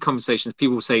of vague conversations,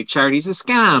 people will say charity is a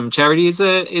scam. Charity is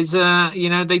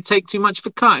a they take too much of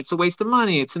a cut. It's a waste of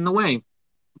money. It's in the way.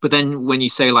 But then when you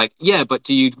say like, yeah, but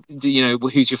do you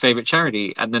who's your favorite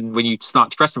charity? And then when you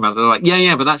start to press them about it, they're like,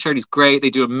 yeah, but that charity's great.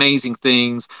 They do amazing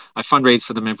things. I fundraise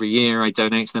for them every year. I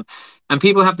donate to them. And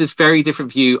people have this very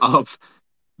different view of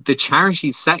the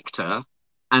charity sector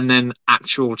and then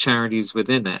actual charities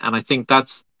within it. And I think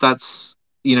that's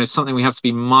something we have to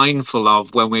be mindful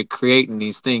of when we're creating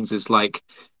these things, is like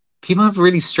people have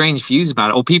really strange views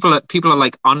about it, or people are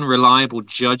like unreliable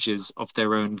judges of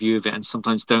their own view of it, and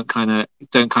sometimes don't kind of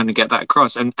get that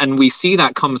across. And we see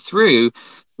that come through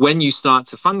when you start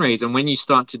to fundraise and when you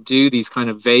start to do these kind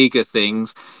of vaguer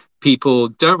things. People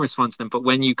don't respond to them, but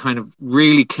when you kind of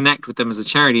really connect with them as a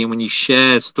charity, and when you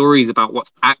share stories about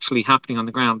what's actually happening on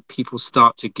the ground, people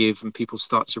start to give, and people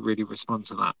start to really respond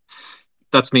to that.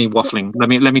 That's me waffling.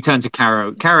 Let me turn to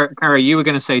Caro. Caro, you were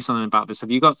going to say something about this. Have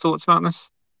you got thoughts about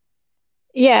this?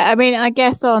 Yeah, I mean, I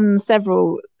guess on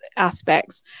several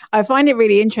aspects, I find it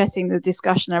really interesting, the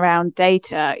discussion around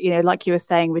data. Like you were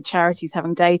saying, with charities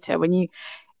having data,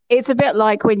 it's a bit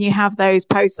like when you have those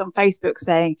posts on Facebook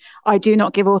saying, I do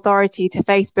not give authority to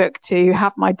Facebook to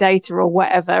have my data or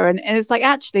whatever. And it's like,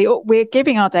 actually, we're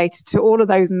giving our data to all of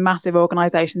those massive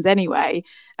organizations anyway.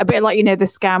 A bit like, the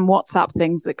scam WhatsApp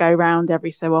things that go around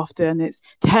every so often. It's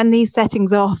turn these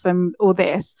settings off and all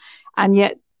this. And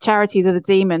yet charities are the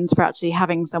demons for actually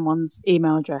having someone's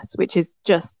email address, which is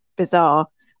just bizarre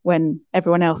when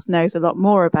everyone else knows a lot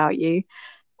more about you.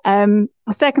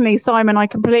 Secondly, Simon, I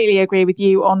completely agree with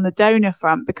you on the donor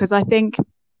front, because I think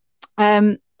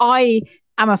I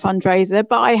am a fundraiser,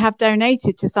 but I have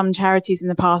donated to some charities in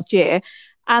the past year,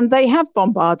 and they have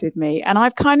bombarded me. And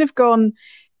I've kind of gone,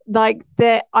 like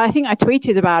I think I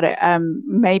tweeted about it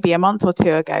maybe a month or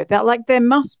two ago, that like there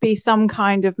must be some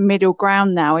kind of middle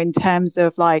ground now in terms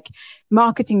of like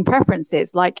marketing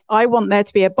preferences. Like I want there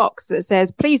to be a box that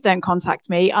says please don't contact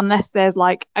me unless there's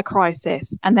like a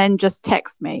crisis, and then just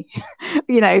text me.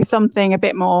 Something a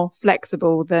bit more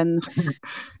flexible than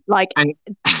like And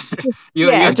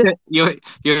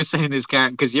you're saying this,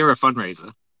 Karen, because you're a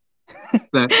fundraiser.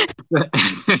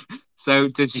 So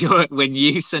when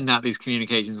you send out these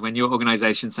communications, when your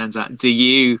organization sends out, do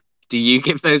you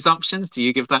give those options? Do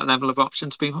you give that level of option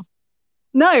to people?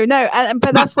 No,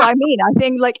 but that's what I mean. I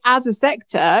think like as a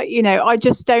sector, I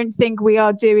just don't think we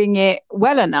are doing it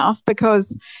well enough,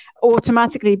 because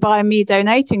automatically by me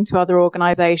donating to other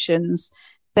organizations,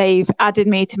 they've added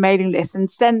me to mailing lists and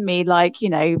sent me like,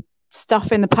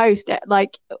 stuff in the post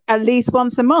like at least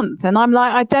once a month. And I'm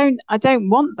like, I don't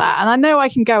want that. And I know I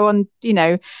can go on,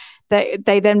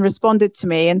 they then responded to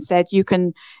me and said, you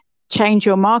can change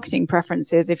your marketing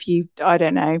preferences if you, I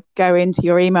don't know, go into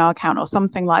your email account or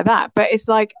something like that. But it's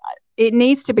like, it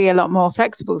needs to be a lot more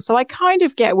flexible. So I kind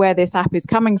of get where this app is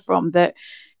coming from, that,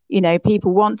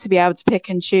 people want to be able to pick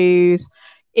and choose.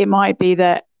 It might be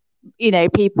that,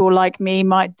 people like me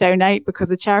might donate because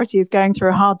the charity is going through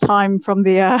a hard time from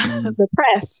the the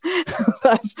press.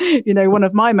 That's, one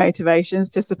of my motivations,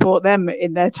 to support them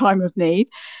in their time of need.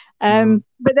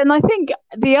 But then I think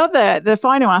the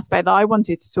final aspect that I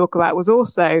wanted to talk about was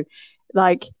also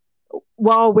like,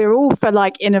 while we're all for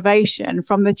like innovation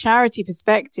from the charity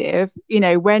perspective,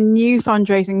 when new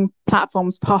fundraising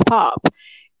platforms pop up,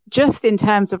 just in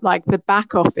terms of like the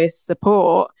back office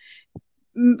support,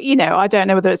 I don't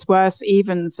know whether it's worse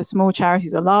even for small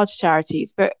charities or large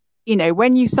charities, but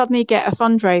when you suddenly get a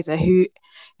fundraiser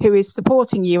who is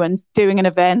supporting you and doing an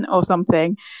event or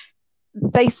something,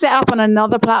 they set up on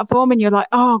another platform and you're like,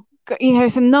 oh,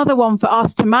 it's another one for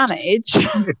us to manage.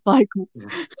 Like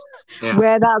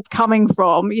where that's coming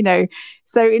from,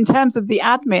 so in terms of the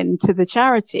admin to the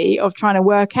charity of trying to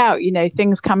work out,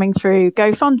 things coming through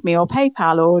GoFundMe or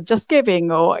PayPal or Just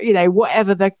Giving or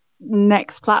whatever the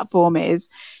next platform is,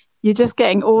 you're just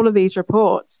getting all of these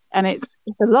reports, and it's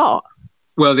a lot.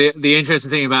 Well, the interesting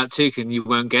thing about Toucan, you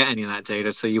won't get any of that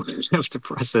data, so you won't have to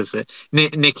process it.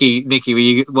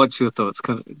 Nikki, what's your thoughts?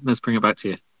 Let's bring it back to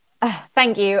you.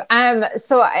 Thank you. And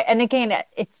again,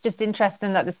 it's just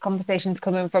interesting that this conversation's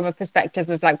coming from a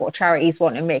perspective of like what charities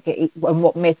want to make it and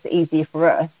what makes it easier for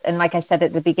us. And like I said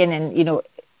at the beginning,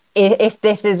 if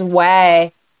this is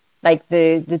where like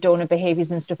the donor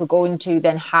behaviors and stuff are going to,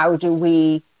 then how do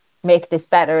we make this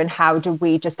better, and how do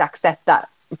we just accept that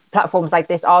platforms like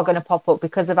this are going to pop up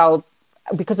because of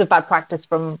bad practice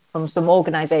from some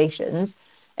organizations?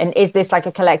 And is this like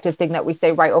a collective thing that we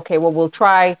say, right, okay, well, we'll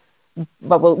try,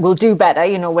 but we'll do better.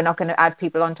 We're not going to add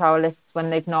people onto our lists when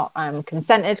they've not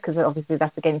consented, because obviously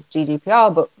that's against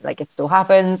GDPR, but like it still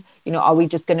happens. Are we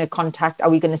just going to contact? Are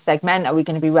we going to segment? Are we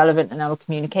going to be relevant in our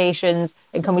communications?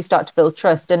 And can we start to build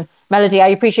trust? And Melody, I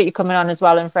appreciate you coming on as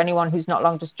well. And for anyone who's not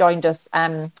long just joined us,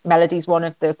 Melody's one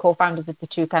of the co-founders of the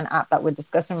Toucan app that we're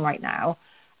discussing right now.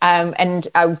 And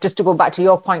just to go back to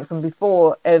your point from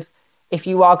before of, if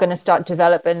you are going to start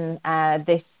developing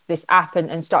this app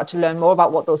and start to learn more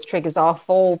about what those triggers are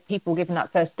for people giving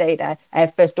that first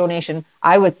donation,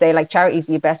 I would say like charities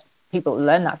are your best people to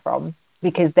learn that from,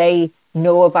 because they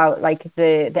know about like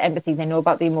the empathy, they know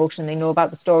about the emotion, they know about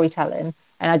the storytelling.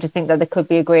 And I just think that there could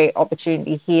be a great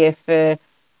opportunity here for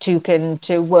Toucan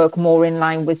to work more in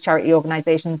line with charity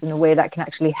organizations in a way that can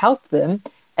actually help them.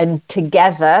 And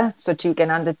together, so Toucan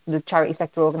and the charity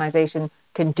sector organization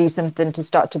can do something to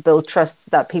start to build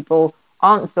trust, that people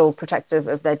aren't so protective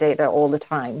of their data all the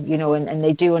time, and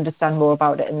they do understand more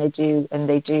about it, and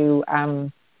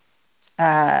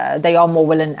they are more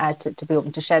willing to be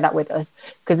able to share that with us.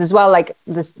 Because as well, like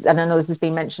this, and I know this has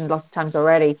been mentioned lots of times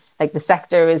already, like the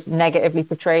sector is negatively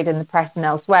portrayed in the press and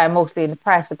elsewhere, mostly in the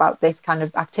press, about this kind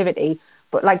of activity.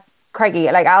 But like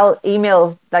Craigie, like I'll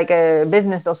email like a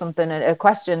business or something a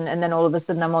question, and then all of a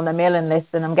sudden I'm on their mailing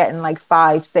list and I'm getting like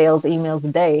 5 sales emails a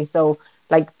day. So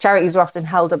like charities are often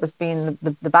held up as being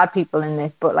the bad people in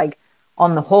this, but like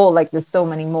on the whole, like there's so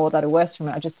many more that are worse from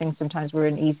it. I just think sometimes we're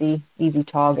an easy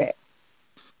target.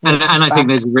 And I think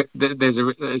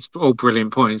there's all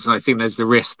brilliant points. I think there's the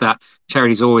risk that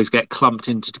charities always get clumped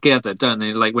into together, don't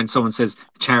they? Like when someone says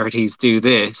charities do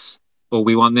this, or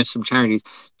we want this from charities.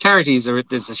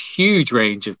 There's a huge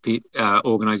range of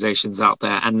organizations out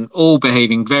there, and all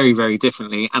behaving very, very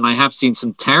differently. And I have seen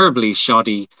some terribly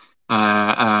shoddy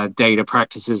data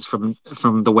practices from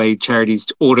the way charities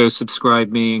auto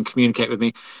subscribe me and communicate with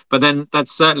me, but then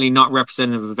that's certainly not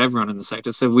representative of everyone in the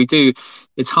sector. So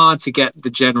it's hard to get the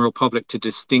general public to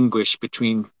distinguish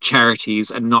between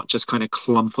charities and not just kind of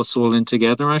clump us all in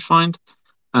together, I find.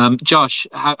 Josh,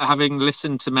 having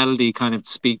listened to Melody kind of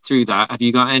speak through that, have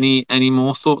you got any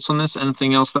more thoughts on this?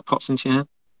 Anything else that pops into your head?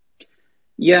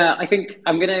 Yeah, I think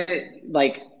I'm gonna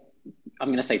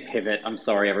say pivot. I'm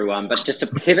sorry, everyone, but just to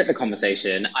pivot the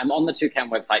conversation, I'm on the Toucan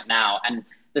website now, and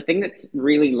the thing that's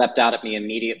really leapt out at me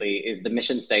immediately is the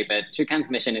mission statement.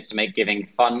 Toucan's mission is to make giving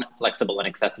fun, flexible, and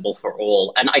accessible for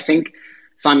all. And I think,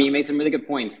 Simon, you made some really good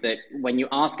points that when you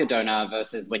ask a donor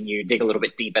versus when you dig a little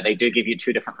bit deeper, they do give you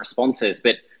two different responses.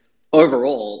 But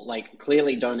overall, like,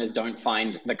 clearly donors don't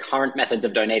find the current methods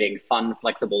of donating fun,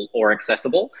 flexible, or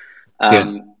accessible.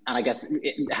 And I guess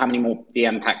how many more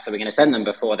DM packs are we going to send them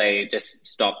before they just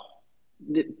stop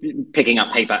picking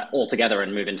up paper altogether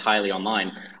and move entirely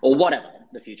online, or whatever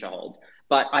the future holds?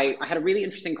 But I had a really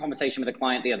interesting conversation with a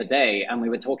client the other day, and we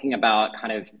were talking about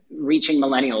kind of reaching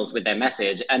millennials with their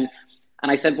message. And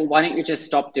I said, well, why don't you just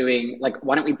stop doing, like,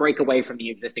 why don't we break away from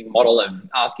the existing model of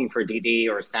asking for a DD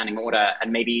or a standing order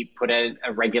and maybe put a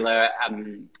regular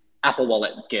Apple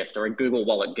Wallet gift or a Google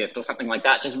Wallet gift or something like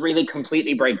that? Just really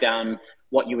completely break down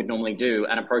what you would normally do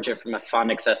and approach it from a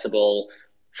fun, accessible,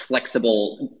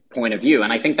 flexible point of view.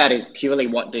 And I think that is purely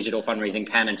what digital fundraising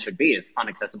can and should be, is fun,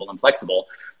 accessible, and flexible.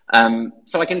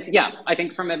 So I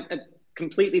think from a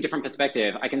completely different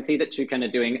perspective, I can see that Toucan are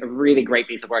doing a really great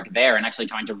piece of work there and actually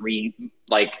trying to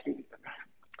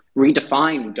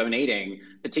redefine donating,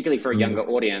 particularly for a younger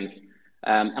audience.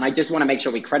 And I just want to make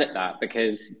sure we credit that,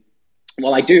 because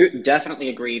while I do definitely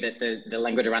agree that the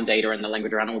language around data and the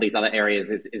language around all these other areas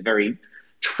is very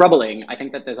troubling, I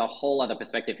think that there's a whole other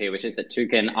perspective here, which is that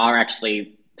Toucan are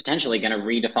actually potentially going to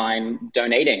redefine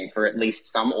donating for at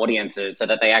least some audiences so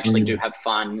that they actually do have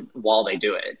fun while they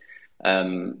do it. I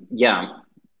think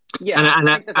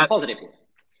there's a positive here.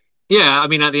 Yeah, I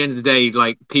mean, at the end of the day,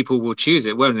 like, people will choose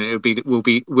it, won't it?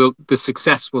 The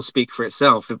success will speak for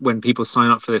itself. When people sign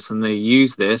up for this and they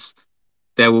use this,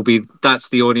 that's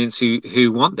the audience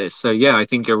who want this. So yeah, I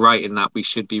think you're right in that we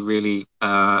should be really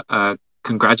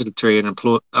congratulatory and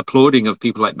applauding of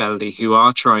people like Melody who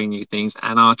are trying new things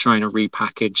and are trying to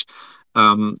repackage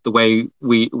the way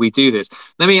we do this.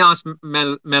 Let me ask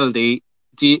Melody,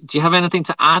 do you have anything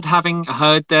to add, having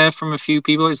heard there from a few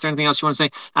people? Is there anything else you want to say?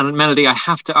 And Melody, I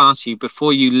have to ask you,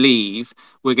 before you leave,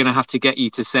 we're going to have to get you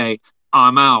to say,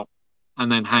 I'm out,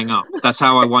 and then hang up. That's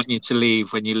how I want you to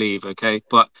leave when you leave, okay?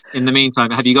 But in the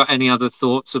meantime, have you got any other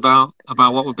thoughts about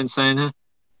what we've been saying here?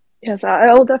 Yes,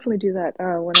 I'll definitely do that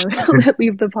when I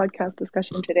leave the podcast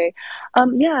discussion today.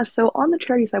 So on the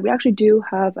charity side, we actually do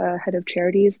have a head of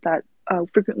charities that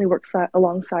frequently works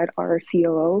alongside our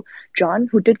COO, John,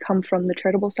 who did come from the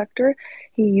charitable sector.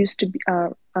 He used to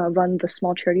run the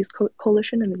Small Charities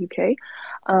Coalition in the UK,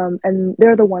 and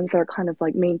they're the ones that are kind of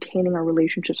like maintaining our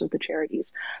relationships with the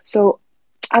charities. So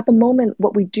at the moment,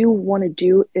 what we do want to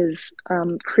do is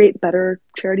create better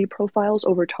charity profiles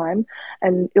over time,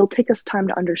 and it'll take us time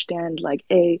to understand, like,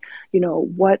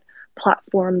 what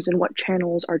platforms and what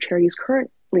channels are charities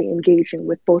currently engaging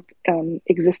with, both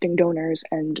existing donors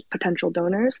and potential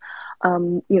donors.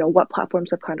 What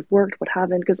platforms have kind of worked, what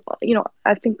haven't, because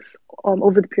I think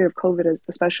over the period of COVID,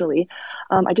 especially,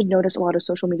 I did notice a lot of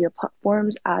social media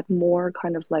platforms add more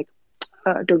kind of like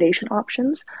donation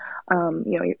options,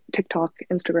 TikTok,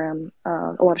 Instagram,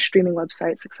 a lot of streaming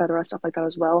websites, etc., stuff like that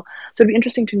as well. So it'd be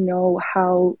interesting to know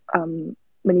how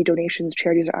many donations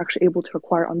charities are actually able to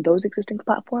acquire on those existing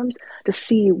platforms to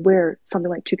see where something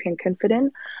like Toucan can fit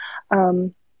in.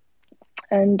 And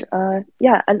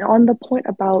on the point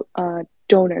about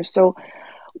donors, so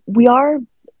we are,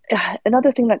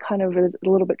 another thing that kind of is a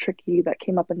little bit tricky that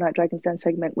came up in that Dragon's Den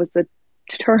segment was the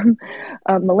term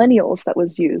millennials that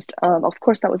was used. Of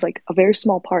course, that was like a very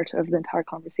small part of the entire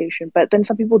conversation, but then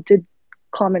some people did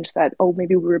comment that, oh,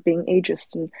 maybe we were being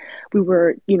ageist and we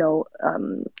were,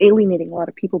 alienating a lot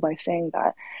of people by saying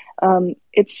that.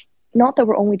 It's not that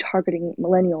we're only targeting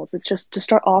millennials. It's just, to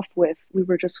start off with, we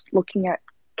were just looking at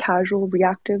casual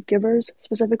reactive givers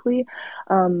specifically.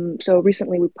 So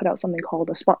recently we put out something called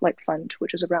a Spotlight Fund,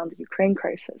 which is around the Ukraine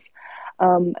crisis.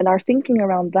 And our thinking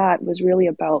around that was really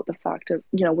about the fact of,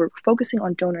 we're focusing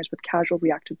on donors with casual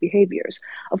reactive behaviors.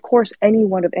 Of course,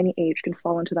 anyone of any age can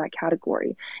fall into that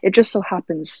category. It just so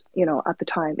happens, at the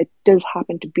time, it does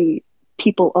happen to be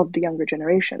people of the younger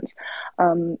generations.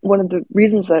 One of the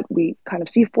reasons that we kind of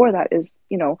see for that is,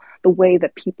 the way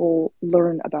that people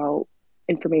learn about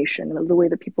information and the way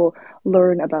that people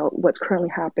learn about what's currently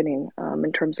happening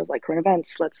in terms of like current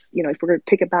events. Let's, if we're going to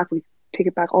take it back, we take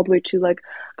it back all the way to like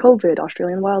COVID,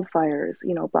 Australian wildfires,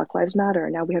 Black Lives Matter.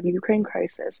 Now we have the Ukraine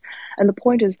crisis. And the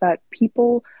point is that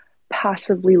people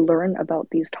passively learn about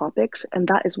these topics, and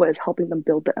that is what is helping them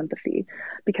build the empathy.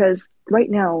 Because right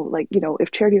now, like,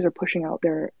 if charities are pushing out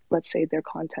their, let's say, their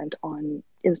content on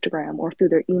Instagram or through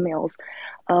their emails,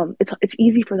 it's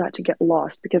easy for that to get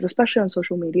lost, because especially on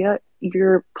social media,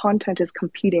 your content is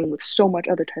competing with so much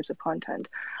other types of content.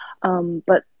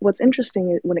 But what's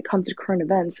interesting when it comes to current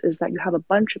events is that you have a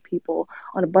bunch of people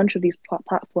on a bunch of these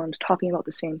platforms talking about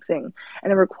the same thing,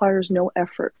 and it requires no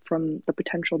effort from the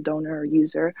potential donor or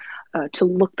user to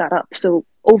look that up. So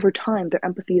over time, their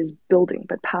empathy is building,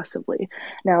 but passively.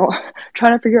 Now,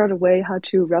 trying to figure out a way how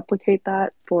to replicate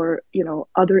that for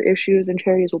other issues and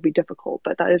charities will be difficult,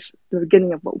 but that is the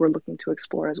beginning of what we're looking to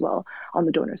explore as well on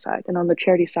the donor side. And on the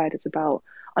charity side, it's about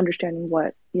understanding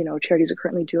what charities are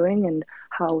currently doing and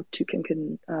how to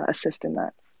can assist in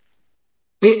that.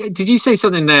 Did you say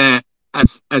something there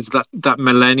as that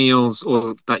millennials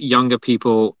or that younger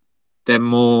people, they're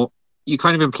more, you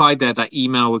kind of implied there that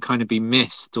email would kind of be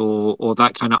missed, or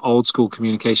that kind of old school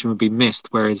communication would be missed,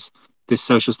 whereas this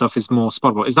social stuff is more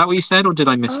spottable. Is that what you said, or did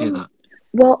I mishear that?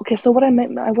 Well, okay, so what I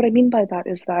mean by that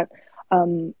is that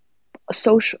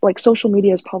social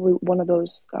media is probably one of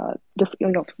those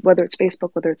whether it's Facebook,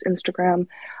 whether it's Instagram,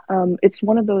 it's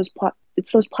one of those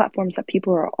it's those platforms that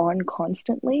people are on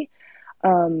constantly,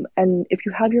 and if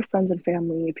you have your friends and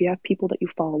family, if you have people that you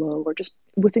follow or just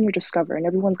within your Discover, and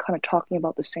everyone's kind of talking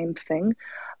about the same thing,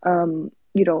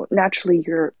 naturally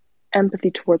your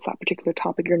empathy towards that particular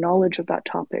topic, your knowledge of that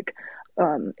topic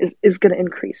is going to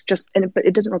increase. But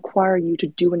it doesn't require you to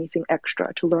do anything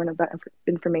extra to learn of that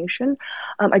information.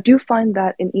 I do find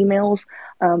that in emails,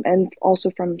 and also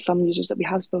from some users that we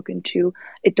have spoken to,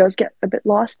 it does get a bit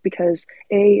lost, because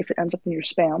if it ends up in your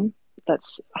spam,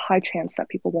 that's a high chance that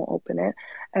people won't open it.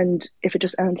 And if it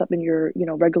just ends up in your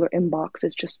regular inbox,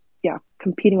 it's just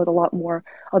competing with a lot more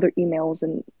other emails,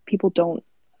 and people don't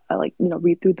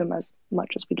read through them as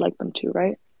much as we'd like them to,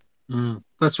 right?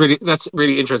 That's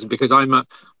really interesting, because I'm a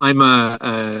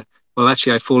well,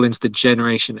 actually I fall into the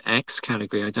Generation X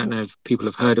category. I don't know if people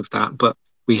have heard of that, but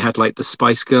we had like the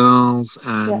Spice Girls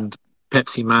and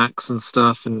Pepsi Max and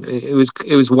stuff, and it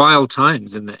was wild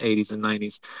times in the 80s and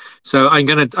 90s. So I'm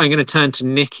gonna turn to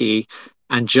Nikki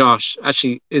and Josh.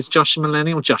 Actually, is Josh a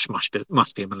millennial? Josh must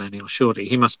be a millennial, surely.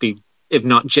 He must be, if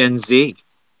not Gen Z.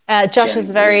 Josh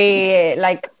is very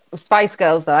like Spice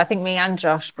Girls, though. I think me and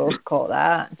Josh both caught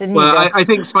that, didn't you, Josh? I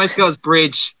think Spice Girls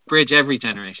bridge every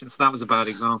generation, so that was a bad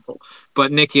example.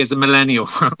 But Nikki, as a millennial,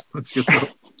 what's your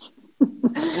thought?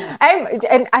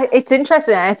 It's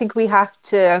interesting. I think we have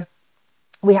to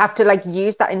like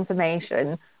use that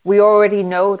information. We already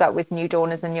know that with new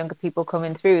donors and younger people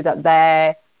coming through, that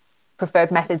their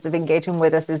preferred methods of engaging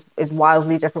with us is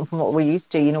wildly different from what we're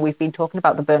used to. We've been talking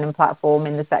about the burning platform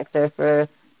in the sector for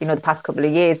the past couple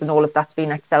of years, and all of that's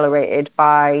been accelerated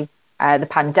by the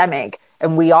pandemic.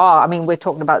 And we're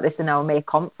talking about this in our May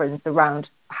conference around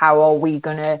how are we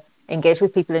going to engage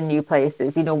with people in new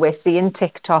places. We're seeing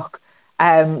TikTok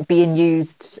being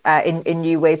used in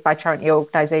new ways by charity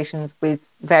organizations with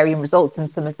varying results,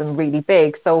 and some of them really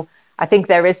big. So I think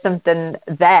there is something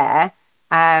there,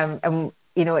 and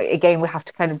again, we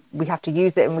have to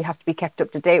use it, and we have to be kept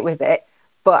up to date with it.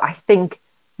 But I think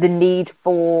the need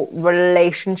for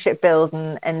relationship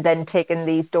building and then taking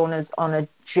these donors on a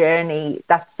journey,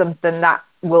 that's something that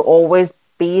will always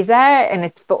be there. And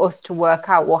it's for us to work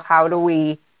out, well, how do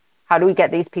we get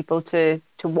these people to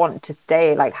want to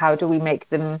stay? Like, how do we make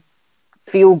them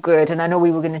feel good? And I know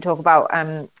we were going to talk about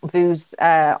Vu's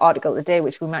article today,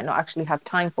 which we might not actually have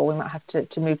time for. We might have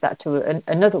to move that to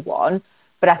another one.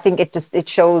 But I think it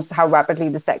shows how rapidly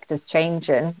the sector's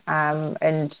changing.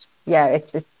 And yeah,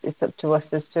 it's up to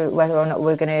us as to whether or not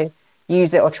we're going to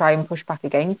use it or try and push back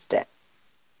against it.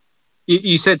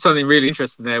 You said something really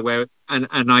interesting there, and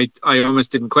I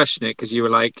almost didn't question it, because you were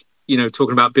like,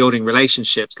 talking about building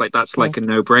relationships, like that's like a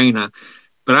no-brainer.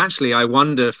 But actually, I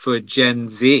wonder for Gen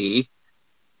Z,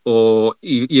 or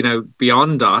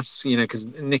beyond us, because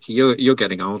Nikki, you're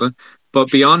getting older, but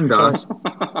beyond us,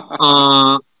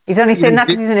 he's only saying that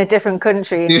because he's in a different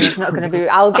country, and he's not going to be.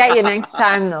 I'll get you next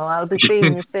time, though. I'll be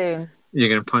seeing you soon. You're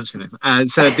going to punch me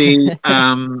next. So do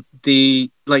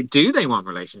they want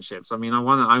relationships? I mean,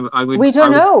 I would. We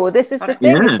don't know. This is the thing.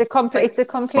 Yeah. It's a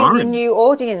completely new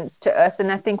audience to us,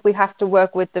 and I think we have to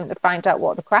work with them to find out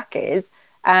what the crack is.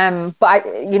 But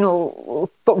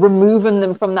removing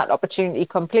them from that opportunity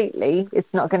completely,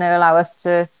 it's not going to allow us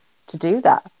to do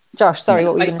that. Josh, sorry,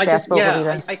 what were you going to say? I spoke over you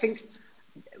then. I think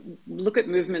look at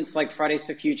movements like Fridays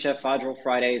for Future, Federal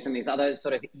Fridays, and these other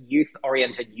sort of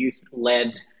youth-oriented,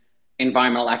 youth-led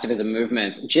environmental activism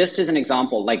movements. Just as an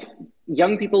example, like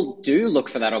young people do look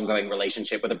for that ongoing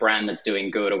relationship with a brand that's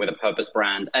doing good or with a purpose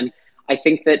brand. And I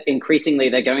think that increasingly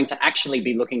they're going to actually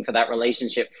be looking for that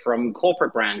relationship from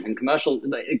corporate brands and commercial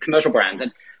brands.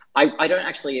 And I don't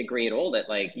actually agree at all that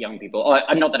like young people, or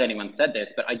not that anyone said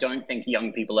this, but I don't think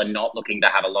young people are not looking to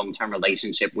have a long-term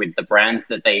relationship with the brands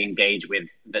that they engage with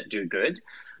that do good.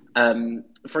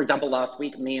 For example, last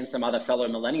week, me and some other fellow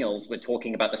millennials were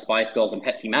talking about the Spice Girls and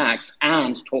Pepsi Max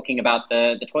and talking about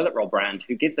the toilet roll brand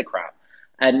Who Gives a Crap.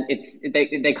 And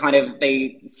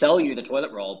they sell you the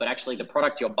toilet roll, but actually the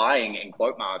product you're buying, in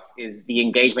quote marks, is the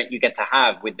engagement you get to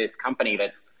have with this company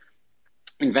that's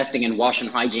investing in wash and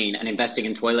hygiene and investing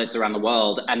in toilets around the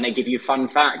world. And they give you fun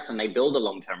facts and they build a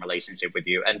long-term relationship with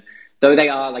you. And though they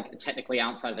are like technically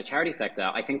outside of the charity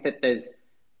sector, I think that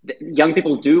young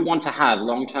people do want to have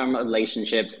long-term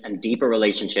relationships and deeper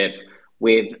relationships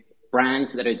with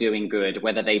brands that are doing good,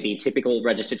 whether they be typical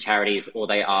registered charities or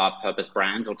they are purpose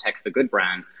brands or tech for good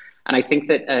brands. And I think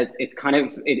that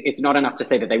it's not enough to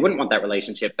say that they wouldn't want that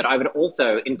relationship, but I would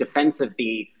also, in defense of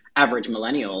the average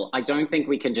millennial, I don't think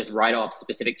we can just write off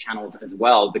specific channels as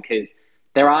well, because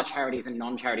there are charities and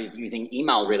non-charities using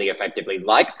email really effectively,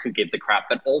 like Who Gives a Crap,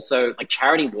 but also like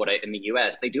Charity Water in the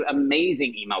US. They do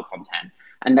amazing email content.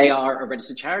 And they are a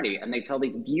registered charity and they tell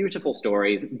these beautiful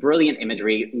stories, brilliant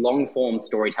imagery, long form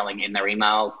storytelling in their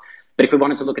emails. But if we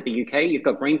wanted to look at the UK, you've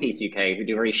got Greenpeace UK, who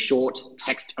do very short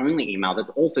text only email that's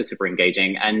also super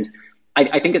engaging. And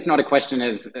I think it's not a question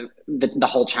of the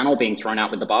whole channel being thrown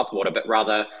out with the bathwater, but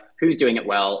rather who's doing it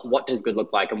well, what does good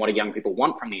look like, and what do young people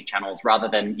want from these channels, rather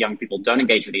than young people don't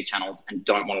engage with these channels and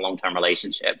don't want a long-term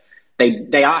relationship.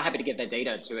 They are happy to give their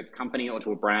data to a company or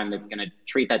to a brand that's going to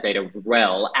treat that data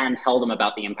well and tell them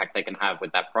about the impact they can have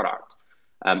with that product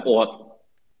or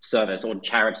service or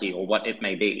charity or what it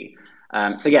may be.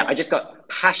 So yeah, I just got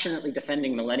passionately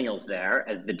defending millennials there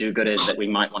as the do-gooders that we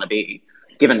might want to be,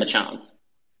 given the chance.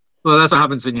 Well, that's what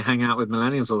happens when you hang out with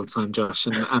millennials all the time, Josh.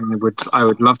 And I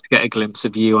would love to get a glimpse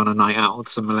of you on a night out with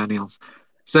some millennials.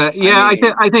 So yeah,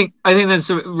 I think there's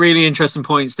some really interesting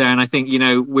points there, and I think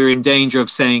we're in danger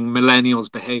of saying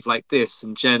millennials behave like this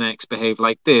and Gen X behave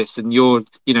like this, and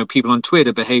people on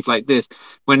Twitter behave like this.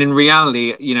 When in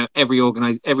reality,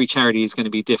 every charity is going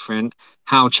to be different.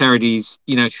 How charities,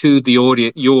 who the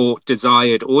audience, your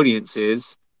desired audience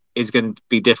is going to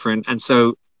be different, and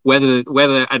so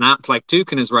whether an app like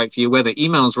Toucan is right for you, whether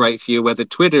email is right for you, whether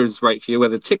Twitter is right for you,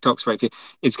 whether TikTok's right for you,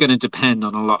 it's going to depend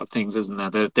on a lot of things,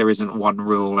 isn't there? There isn't one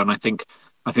rule, and I think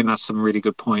that's some really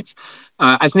good points.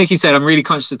 As Nikki said, I'm really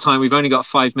conscious of time. We've only got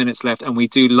 5 minutes left, and we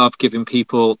do love giving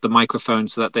people the microphone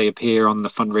so that they appear on the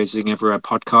Fundraising Everywhere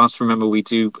podcast. Remember, we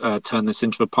do turn this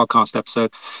into a podcast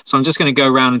episode. So I'm just going to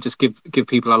go around and just give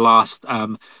people a last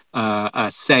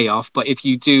say off. But if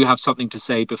you do have something to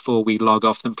say before we log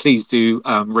off, then please do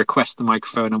request the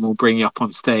microphone and we'll bring you up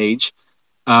on stage.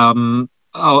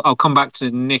 I'll come back to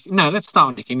Nick. No, let's start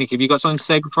with Nikki. Nikki, have you got something to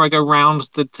say before I go round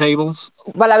the tables?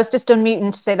 Well, I was just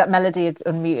unmuting to say that Melody had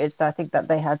unmuted, so I think that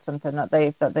they had something that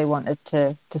they wanted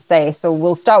to say. So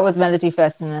we'll start with Melody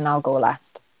first, and then I'll go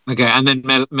last. Okay, and then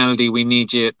Melody, we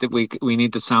need you. We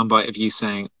need the soundbite of you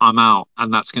saying "I'm out,"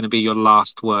 and that's going to be your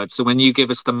last word. So when you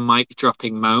give us the mic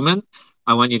dropping moment,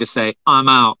 I want you to say "I'm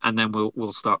out," and then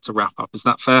we'll start to wrap up. Is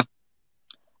that fair?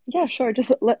 Yeah, sure. Just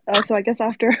so I guess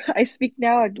after I speak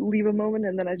now, I'd leave a moment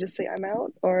and then I just say I'm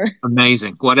out, or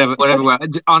amazing. Whatever.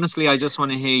 Honestly, I just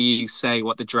want to hear you say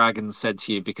what the dragons said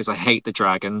to you, because I hate the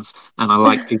dragons and I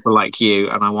like people like you,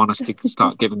 and I want us to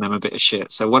start giving them a bit of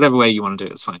shit. So whatever way you want to do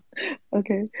it, it's fine.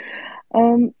 Okay.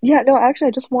 Yeah, no, actually,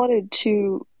 I just wanted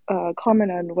to comment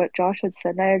on what Josh had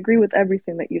said, and I agree with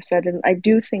everything that you said. And I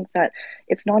do think that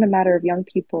it's not a matter of young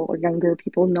people or younger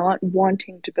people not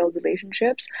wanting to build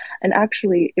relationships. And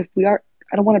actually, if we are,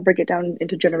 I don't want to break it down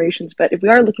into generations, but if we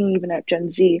are looking even at Gen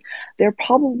Z, they're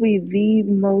probably the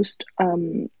most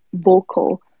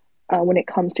vocal when it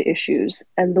comes to issues,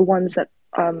 and the ones that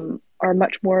are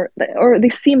much more, or they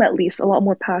seem at least a lot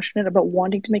more passionate about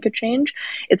wanting to make a change.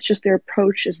 It's just their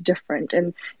approach is different,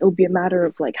 and it'll be a matter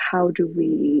of like, how do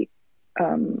we,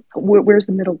 where's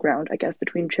the middle ground, I guess,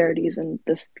 between charities and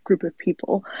this group of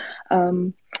people.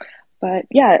 But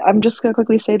yeah, I'm just gonna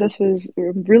quickly say this was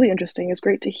really interesting. It's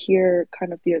great to hear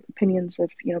kind of the opinions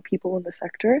of people in the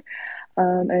sector.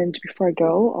 And before I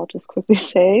go, I'll just quickly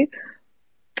say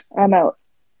I'm out.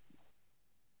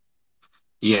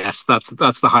 Yes, that's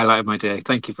the highlight of my day.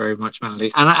 Thank you very much,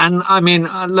 Melody. And I mean,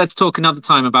 let's talk another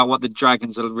time about what the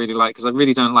dragons are really like, because I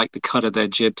really don't like the cut of their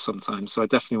jib sometimes. So I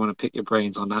definitely want to pick your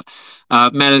brains on that.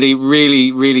 Melody,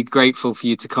 really, really grateful for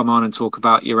you to come on and talk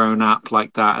about your own app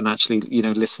like that, and actually,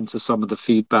 listen to some of the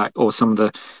feedback or some of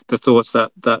the thoughts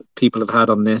that people have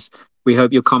had on this. We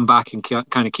hope you'll come back and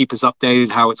kind of keep us updated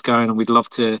how it's going, and we'd love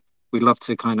to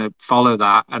kind of follow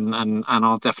that, and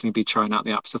I'll definitely be trying out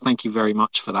the app. So thank you very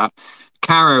much for that.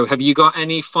 Caro, have you got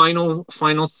any final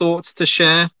thoughts to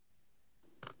share?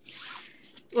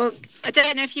 Well, I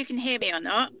don't know if you can hear me or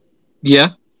not.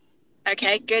 Yeah.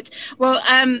 Okay, good. Well,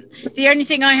 the only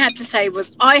thing I had to say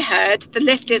was I heard the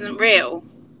lift isn't real.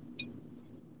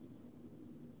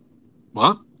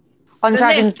 What? On The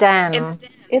Dragon's lift Den.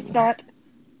 It's not.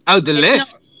 Oh, the it's lift,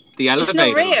 not. the It's not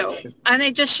elevator. real, and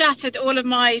it just shattered all of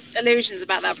my illusions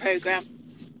about that program.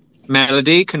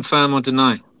 Melody, confirm or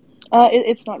deny?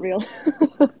 It's not real.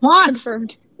 What?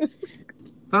 Confirmed.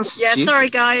 That's Yeah, stupid. sorry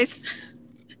guys.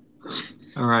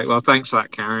 All right. Well, thanks for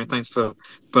that, Karen. Thanks for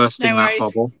bursting No that worries.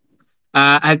 bubble.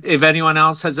 If anyone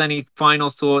else has any final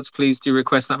thoughts, please do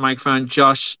request that microphone.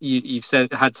 Josh, you've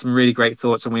had some really great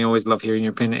thoughts, and we always love hearing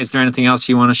your opinion. Is there anything else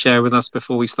you want to share with us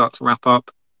before we start to wrap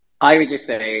up? I would just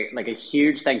say, like, a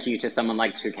huge thank you to someone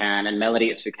like Toucan and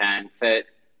Melody at Toucan for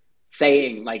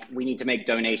saying, like, we need to make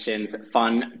donations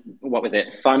fun. What was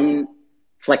it? Fun,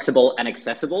 flexible, and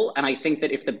accessible. And I think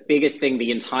that if the biggest thing the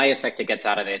entire sector gets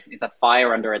out of this is a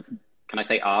fire under its, can I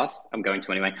say arse? I'm going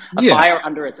to anyway. A fire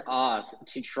under its arse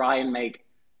to try and make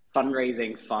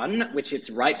fundraising fun, which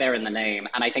it's right there in the name.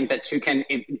 And I think that Toucan,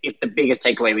 if the biggest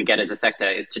takeaway we get as a sector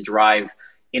is to drive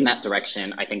in that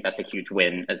direction, I think that's a huge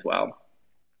win as well.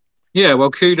 Yeah,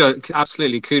 well,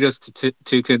 absolutely kudos to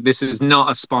Toucan. This is not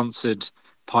a sponsored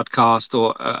podcast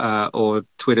or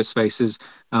Twitter Spaces,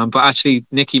 but actually,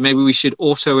 Nikki, maybe we should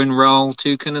auto enroll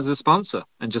Toucan as a sponsor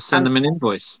and just send them an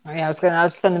invoice. Yeah, I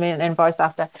was sending me an invoice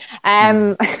after.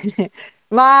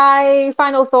 My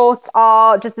final thoughts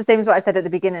are just the same as what I said at the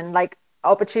beginning. Like,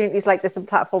 opportunities like this and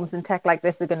platforms and tech like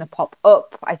this are going to pop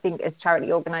up. I think as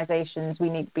charity organizations,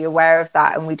 we need to be aware of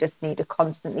that, and we just need to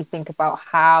constantly think about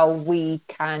how we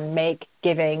can make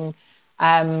giving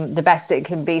the best it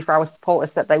can be for our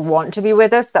supporters, that they want to be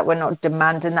with us, that we're not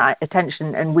demanding that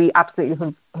attention, and we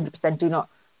absolutely 100% do not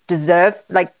deserve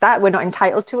like that. We're not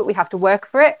entitled to it. We have to work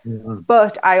for it.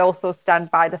 But I also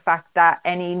stand by the fact that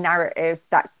any narrative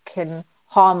that can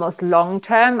harm us long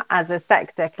term as a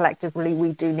sector, collectively,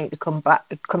 we do need to come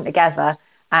together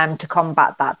to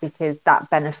combat that, because that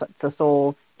benefits us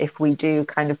all if we do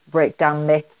kind of break down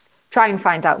myths, try and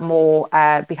find out more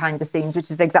behind the scenes, which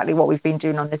is exactly what we've been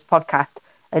doing on this podcast.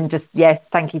 And just, yeah,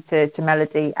 thank you to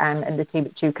Melody and the team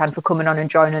at Toucan for coming on and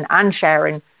joining and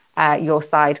sharing your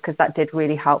side, because that did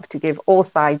really help to give all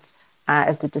sides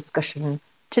of the discussion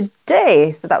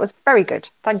today. So that was very good.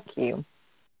 Thank you.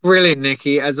 Brilliant,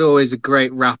 Nikki. As always, a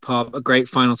great wrap up, a great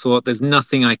final thought. There's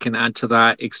nothing I can add to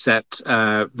that except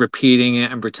repeating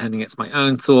it and pretending it's my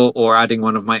own thought, or adding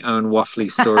one of my own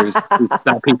waffly stories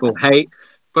that people hate.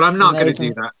 But I'm not going to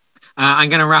do that. I'm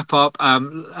going to wrap up.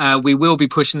 We will be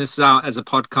pushing this out as a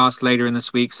podcast later in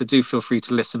this week, so do feel free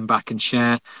to listen back and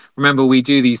share. Remember, we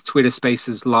do these Twitter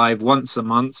Spaces live once a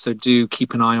month, so do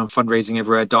keep an eye on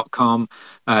fundraisingeverywhere.com.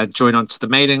 Join onto the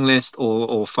mailing list,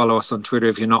 or follow us on Twitter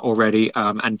if you're not already,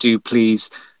 and do please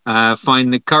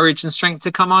find the courage and strength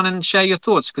to come on and share your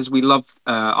thoughts, because we love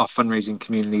our fundraising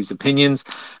community's opinions.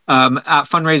 At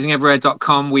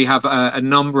fundraisingeverywhere.com, we have a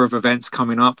number of events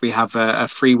coming up. We have a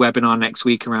free webinar next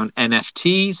week around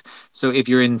NFTs. So if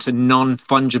you're into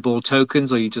non-fungible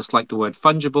tokens, or you just like the word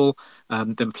fungible,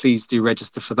 then please do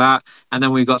register for that. And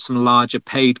then we've got some larger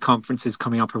paid conferences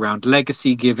coming up around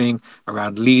legacy giving,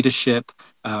 around leadership,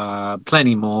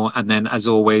 plenty more. And then, as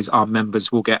always, our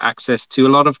members will get access to a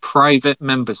lot of private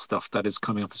member stuff that is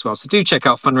coming up as well. So do check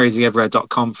out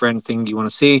fundraisingeverywhere.com for anything you want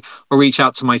to see, or reach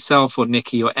out to myself or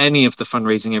Nikki or any of the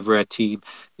Fundraising Everywhere team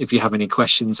if you have any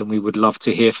questions, and we would love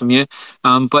to hear from you.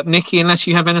 But Nikki, unless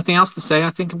you have anything else to say, I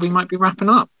think we might be wrapping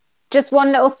up. Just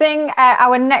one little thing.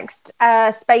 Our next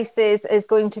Spaces is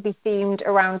going to be themed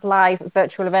around live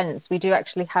virtual events. We do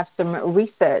actually have some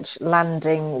research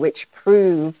landing which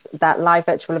proves that live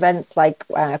virtual events like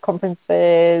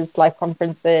conferences, live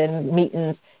conferencing,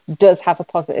 meetings, does have a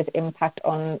positive impact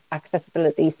on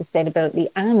accessibility, sustainability,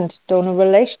 and donor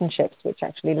relationships, which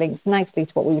actually links nicely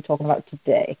to what we were talking about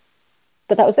today.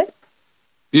 But that was it.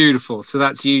 Beautiful. So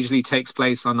that usually takes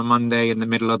place on a Monday in the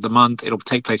middle of the month. It'll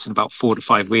take place in about 4 to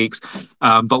 5 weeks.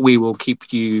 But we will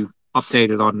keep you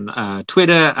updated on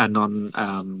Twitter and on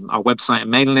our website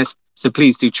and mailing list. So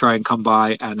please do try and come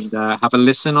by and have a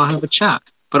listen or have a chat.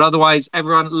 But otherwise,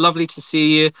 everyone, lovely to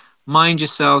see you. Mind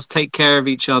yourselves. Take care of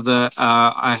each other.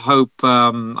 I hope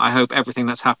everything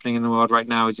that's happening in the world right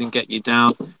now isn't getting you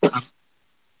down.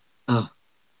 Oh,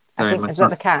 I sorry, think, is that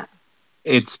the cat?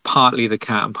 It's partly the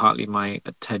cat and partly my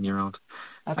 10-year-old.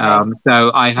 Okay.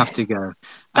 So I have to go.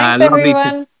 Thanks,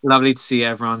 everyone. Lovely to see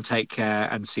everyone. Take care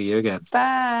and see you again.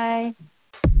 Bye.